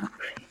down now.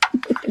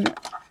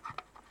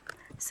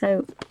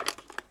 So,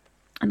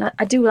 and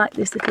I do like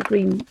this little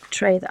green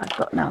tray that I've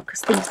got now,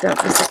 because things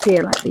don't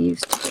disappear like they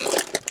used to do.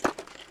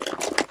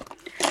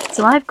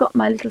 So I've got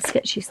my little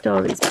sketchy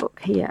stories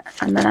book here,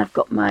 and then I've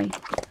got my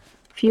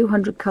few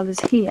hundred colours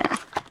here,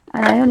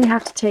 and I only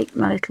have to take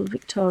my little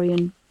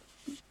Victorian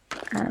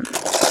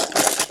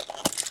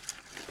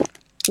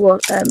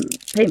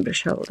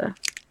paintbrush holder,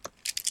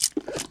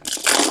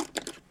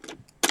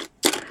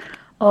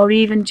 or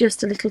even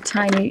just a little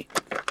tiny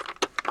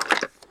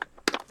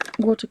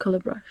watercolour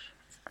brush,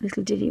 a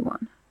little diddy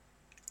one,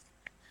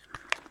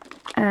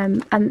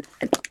 and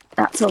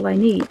that's all I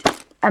need.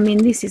 I mean,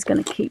 this is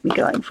going to keep me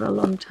going for a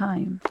long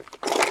time.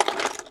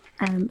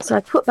 So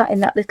I put that in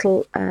that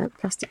little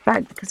plastic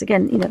bag, because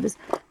again, you know, there's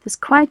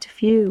quite a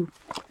few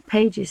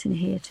pages in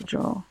here to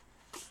draw.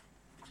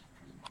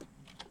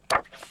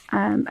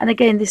 And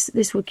again,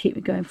 this will keep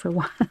me going for a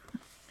while.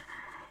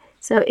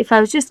 So if I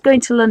was just going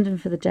to London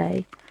for the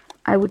day,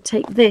 I would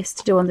take this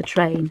to do on the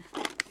train.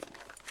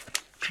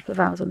 A couple of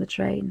hours on the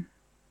train.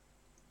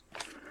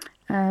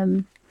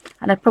 And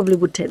I probably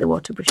would take the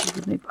water brushes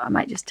with me, but I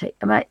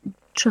might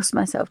trust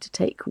myself to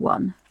take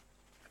one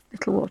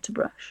little water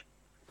brush.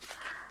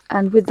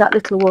 And with that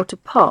little water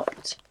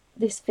pot,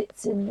 this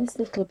fits in this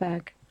little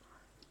bag,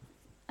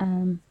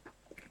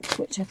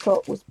 which I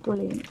thought was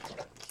brilliant.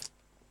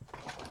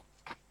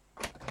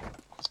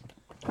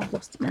 I've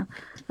lost it now.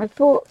 I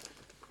bought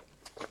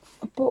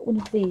one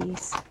of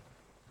these,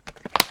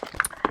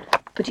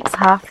 but it's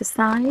half the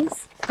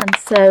size, and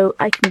so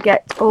I can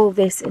get all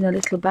this in a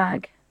little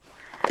bag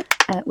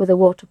with a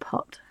water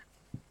pot,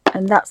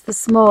 and that's the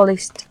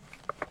smallest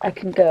I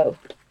can go.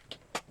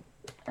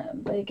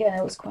 But again,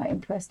 I was quite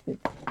impressed with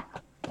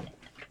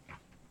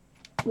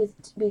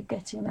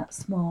getting that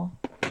small.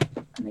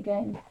 And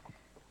again,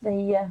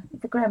 the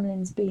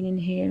gremlin's been in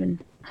here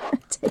and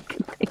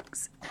taken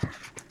things.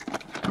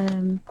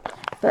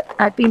 But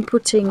I've been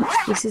putting,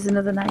 this is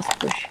another nice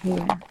brush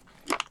here,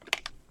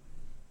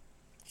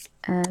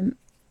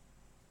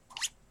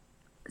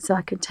 so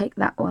I can take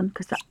that one,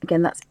 because that,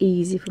 again, that's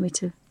easy for me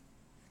to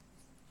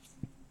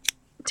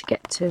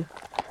get to.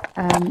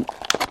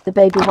 The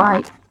baby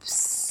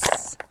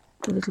wipes,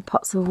 the little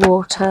pots of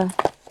water.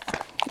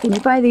 You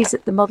buy these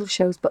at the model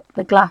shows, but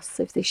the glass,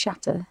 if they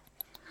shatter,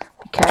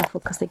 be careful,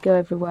 because they go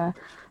everywhere.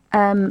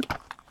 And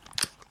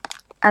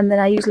then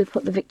I usually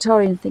put the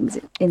Victorian things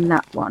in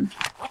that one.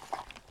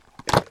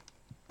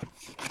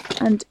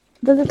 And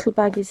the little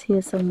bag is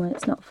here somewhere,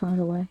 it's not far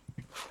away.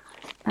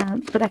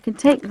 But I can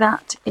take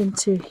that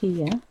into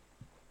here.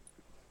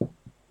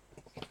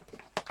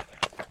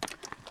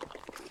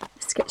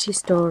 Sketchy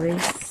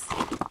stories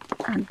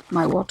and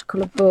my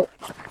watercolour book,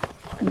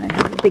 and I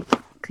have a big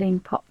clean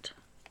pot.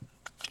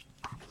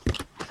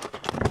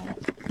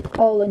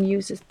 All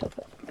unused stuff.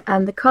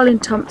 And the Colin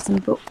Thompson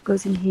book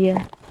goes in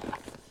here.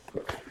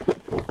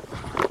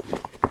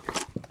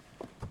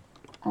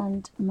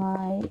 And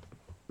my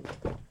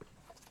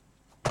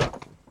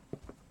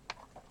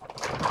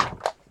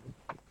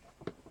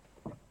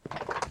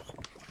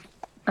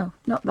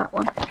not that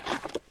one.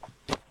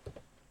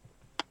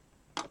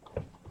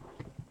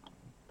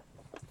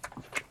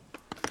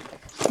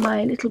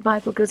 My little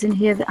Bible goes in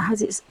here that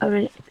has its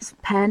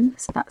pen,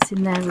 so that's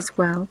in there as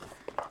well.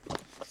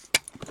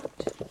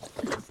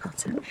 Little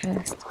pot out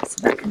first,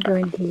 so that can go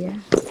in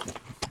here.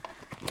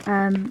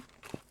 And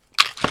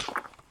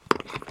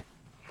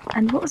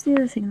what was the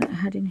other thing that I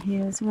had in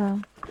here as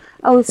well?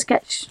 Oh, the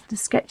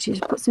sketches.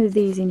 Put some of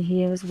these in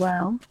here as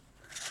well.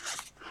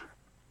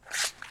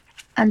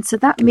 And so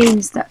that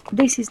means that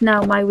this is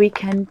now my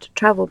weekend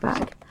travel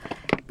bag.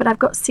 But I've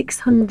got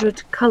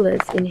 600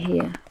 colours in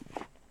here.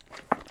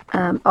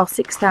 Or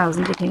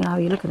 6,000, depending on how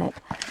you look at it.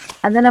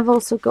 And then I've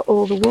also got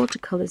all the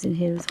watercolours in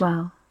here as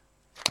well.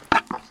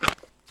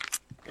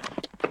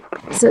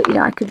 So, you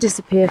know, I could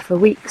disappear for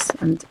weeks.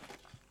 And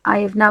I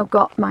have now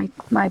got my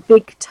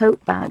big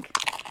tote bag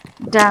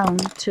down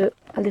to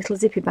a little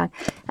zippy bag.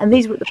 And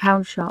these were at the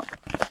pound shop.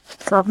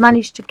 So I've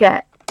managed to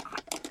get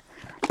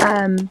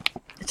the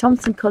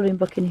Thompson colouring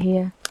book in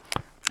here,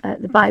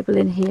 the Bible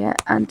in here,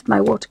 and my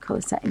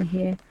watercolour set in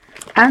here,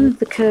 and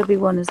the Kirby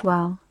one as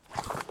well.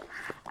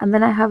 And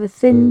then I have a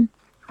thin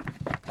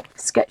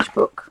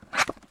sketchbook,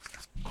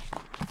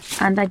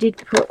 and I did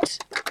put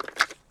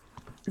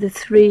the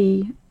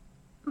 3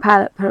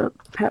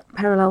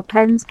 parallel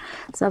pens,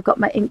 so I've got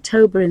my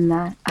Inktober in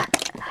there,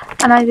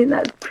 and I think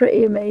that's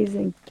pretty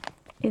amazing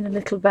in a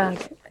little bag.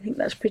 I think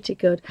that's pretty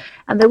good.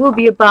 And there will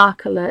be a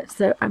bark alert,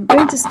 so I'm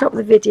going to stop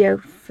the video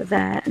for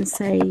there and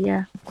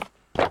say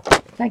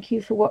thank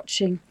you for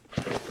watching,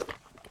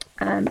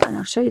 and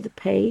I'll show you the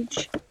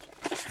page.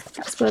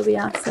 That's where we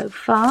are so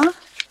far.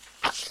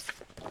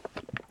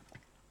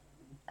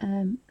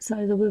 So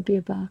there will be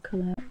a bark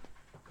alert.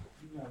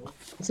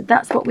 So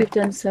that's what we've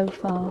done so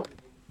far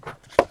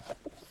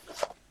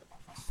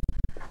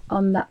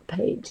on that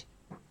page.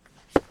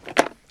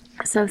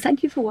 So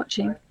thank you for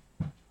watching.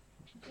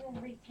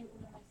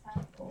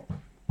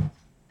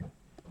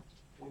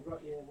 You've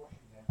got your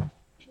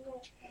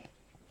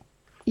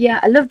Yeah,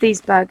 I love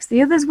these bags.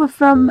 The others were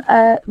from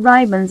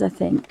Ryman's, I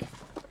think.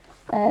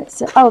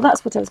 Oh,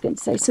 that's what I was going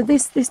to say. So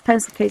this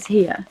pencil case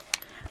here,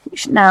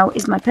 which now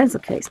is my pencil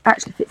case,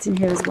 actually fits in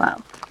here as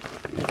well.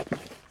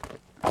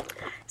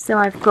 So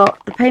I've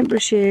got the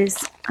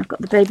paintbrushes, I've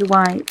got the baby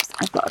wipes,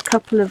 I've got a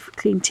couple of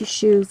clean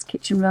tissues,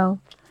 kitchen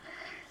roll.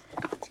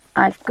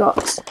 I've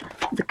got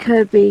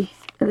the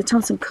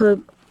Thompson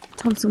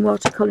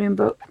watercolouring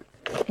book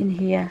in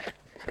here.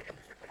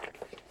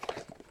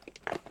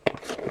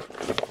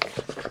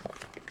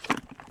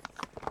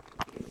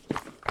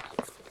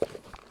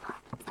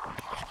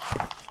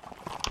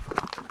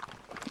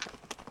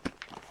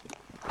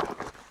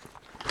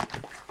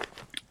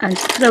 And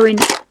throw in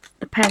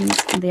the pens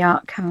and the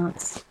art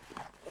cards.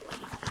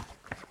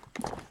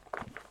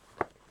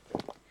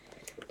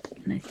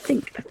 And I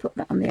think I put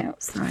that on the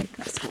outside,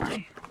 that's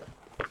why.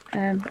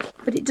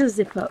 But it does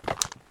zip up.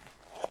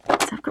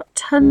 So I've got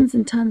tons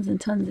and tons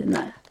and tons in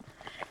there.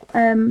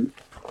 And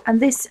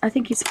this, I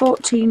think, is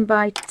 14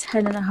 by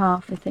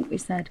 10.5, I think we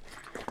said.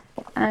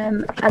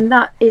 And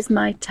that is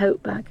my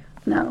tote bag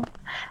now.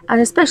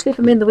 And especially if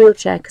I'm in the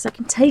wheelchair, because I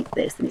can take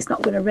this and it's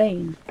not going to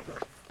rain.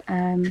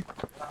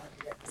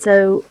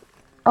 So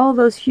all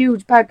those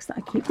huge bags that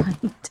I keep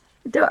buying,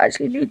 I don't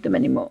actually need them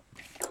anymore.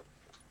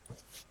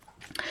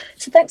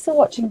 So thanks for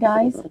watching,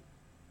 guys.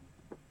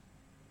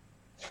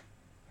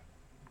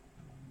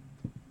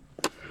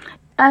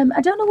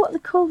 I don't know what they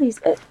call these.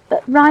 At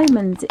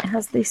Ryman's, it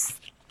has this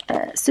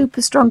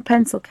super strong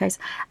pencil case.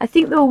 I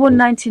think they were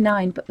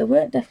 £1.99, but they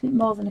weren't definitely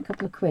more than a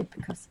couple of quid,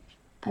 because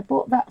I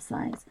bought that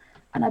size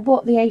and I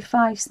bought the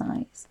A5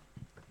 size.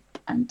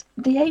 And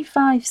the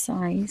A5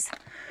 size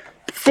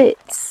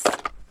fits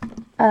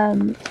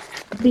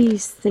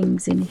these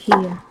things in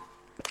here.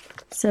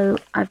 So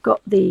I've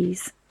got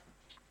these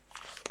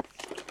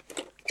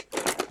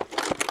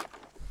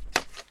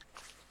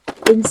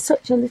in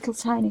such a little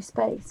tiny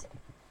space.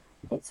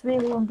 It's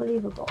really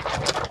unbelievable.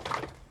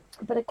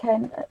 But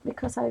again,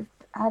 because I've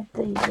had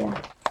the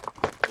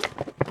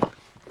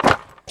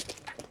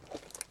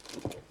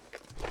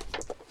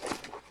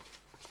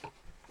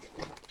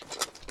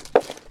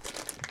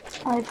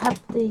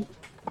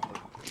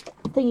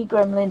thingy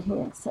gremlin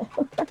here, so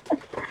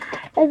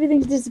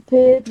everything's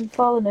disappeared and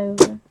fallen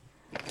over,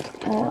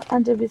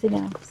 and everything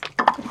else.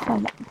 I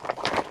find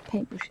that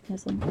paintbrush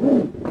has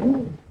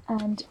on,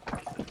 and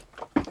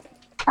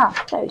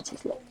there it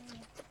is. Look.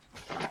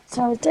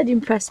 So I was dead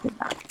impressed with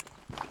that.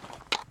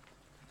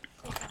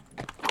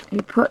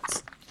 He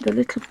puts the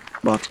little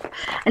water,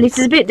 and it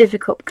is a bit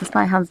difficult because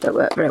my hands don't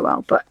work very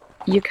well, but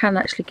you can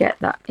actually get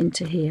that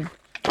into here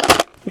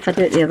if I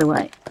do it the other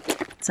way.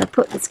 So I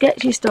put the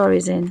sketchy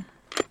stories in,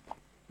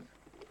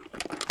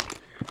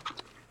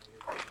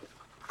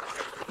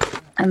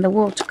 and the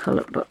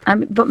watercolour book.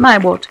 But my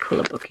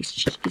watercolour book is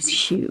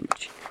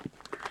huge.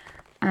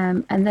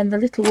 And then the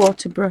little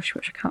water brush,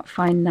 which I can't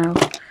find now,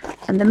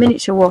 and the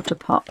miniature water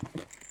pot,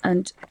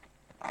 and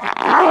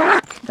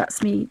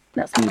that's me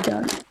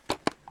done.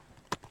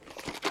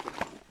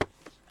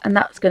 And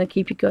that's going to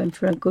keep you going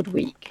for a good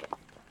week.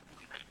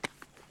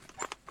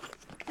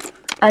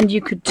 And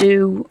you could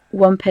do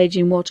one page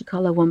in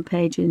watercolour, one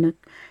page in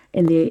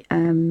the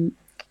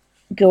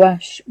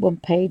gouache, one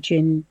page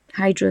in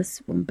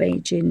hydrous, one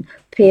page in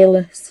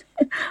peerless,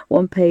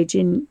 one page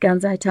in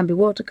Gansai Tambi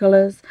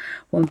watercolours,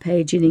 one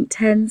page in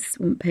Inktense,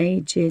 one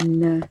page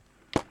in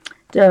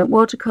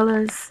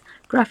watercolours,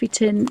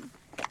 Graphitin.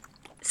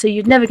 So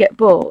you'd never get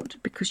bored,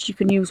 because you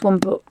can use one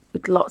book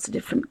with lots of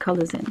different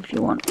colours in if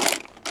you want.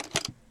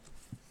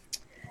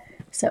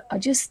 So I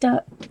just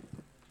start.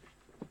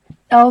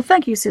 Oh,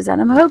 thank you, Suzanne.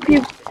 I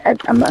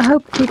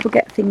hope people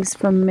get things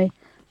from me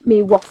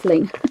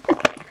waffling.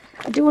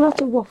 I do a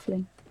lot of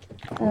waffling.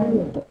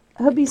 But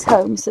hubby's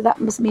home, so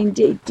that must mean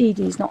Dee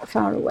Dee's not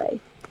far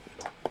away.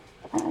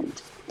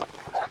 And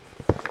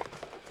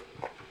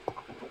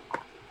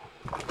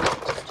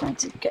just trying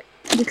to get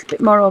a little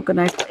bit more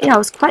organised. But yeah, I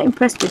was quite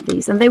impressed with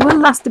these, and they will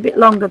last a bit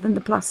longer than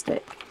the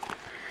plastic.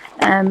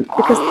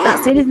 Because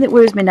that's the only thing that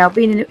worries me now,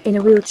 being in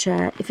a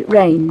wheelchair. If it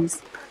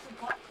rains,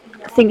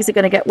 things are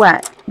going to get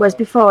wet, whereas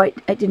before it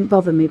didn't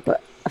bother me,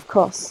 but of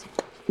course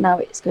now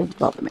it's going to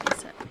bother me.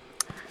 So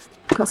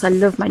of course I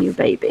love my new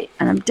baby,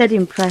 and I'm dead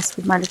impressed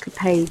with my little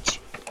page.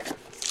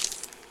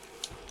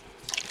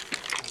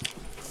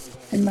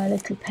 And my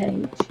little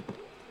page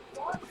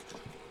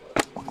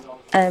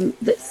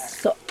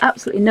that's got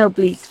absolutely no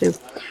bleed through.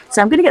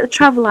 So I'm going to get the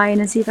travel iron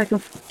and see if I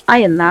can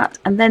iron that,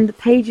 and then the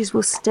pages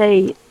will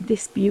stay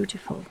this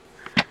beautiful,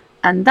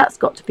 and that's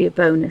got to be a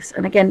bonus.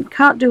 And again,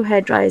 can't do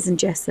hair dryers and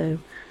gesso,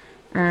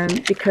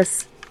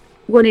 because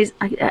one is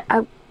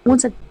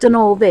once I've done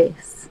all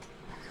this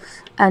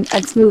and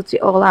smoothed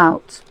it all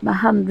out, my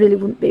hand really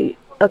wouldn't be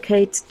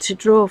okay to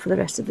draw for the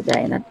rest of the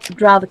day, and I'd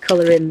rather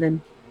colour in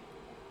than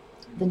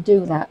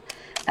do that.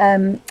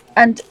 And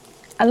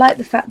I like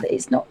the fact that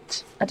it's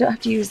not, I don't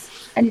have to use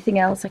anything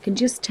else. I can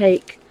just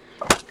take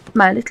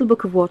my little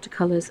book of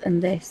watercolours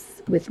and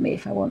this with me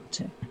if I want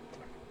to.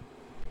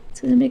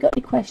 So has anybody got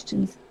any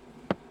questions?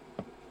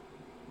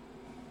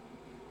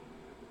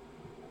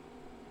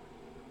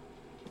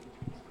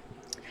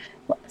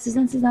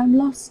 Suzanne says, I'm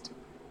lost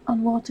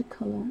on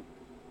watercolour.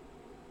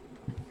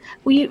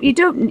 Well, you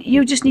don't.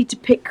 You just need to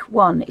pick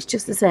one. It's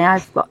just to say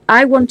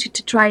I wanted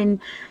to try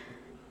and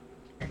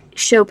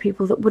show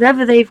people that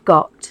whatever they've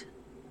got,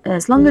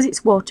 as long as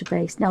it's water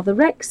based. Now the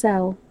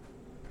Rexel.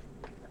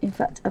 In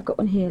fact, I've got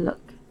one here.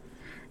 Look,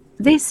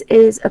 this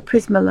is a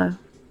Prismalo.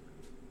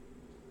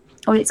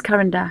 Oh, it's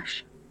Caran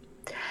d'Ache,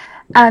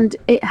 and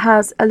it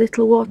has a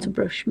little water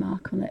brush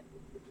mark on it.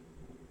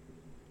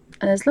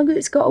 And as long as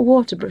it's got a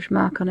water brush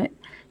mark on it,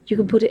 you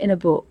can put it in a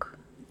book.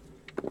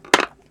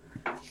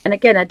 And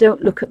again, I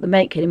don't look at the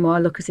make anymore. I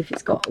look as if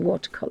it's got a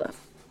watercolour.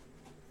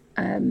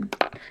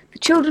 The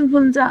children's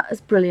ones aren't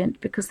as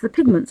brilliant because the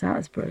pigments aren't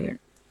as brilliant.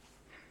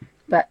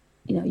 But,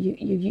 you know, you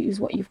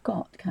use what you've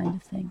got kind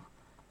of thing.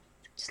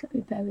 Just let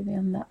me bear with me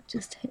on that.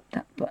 Just hit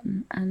that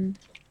button and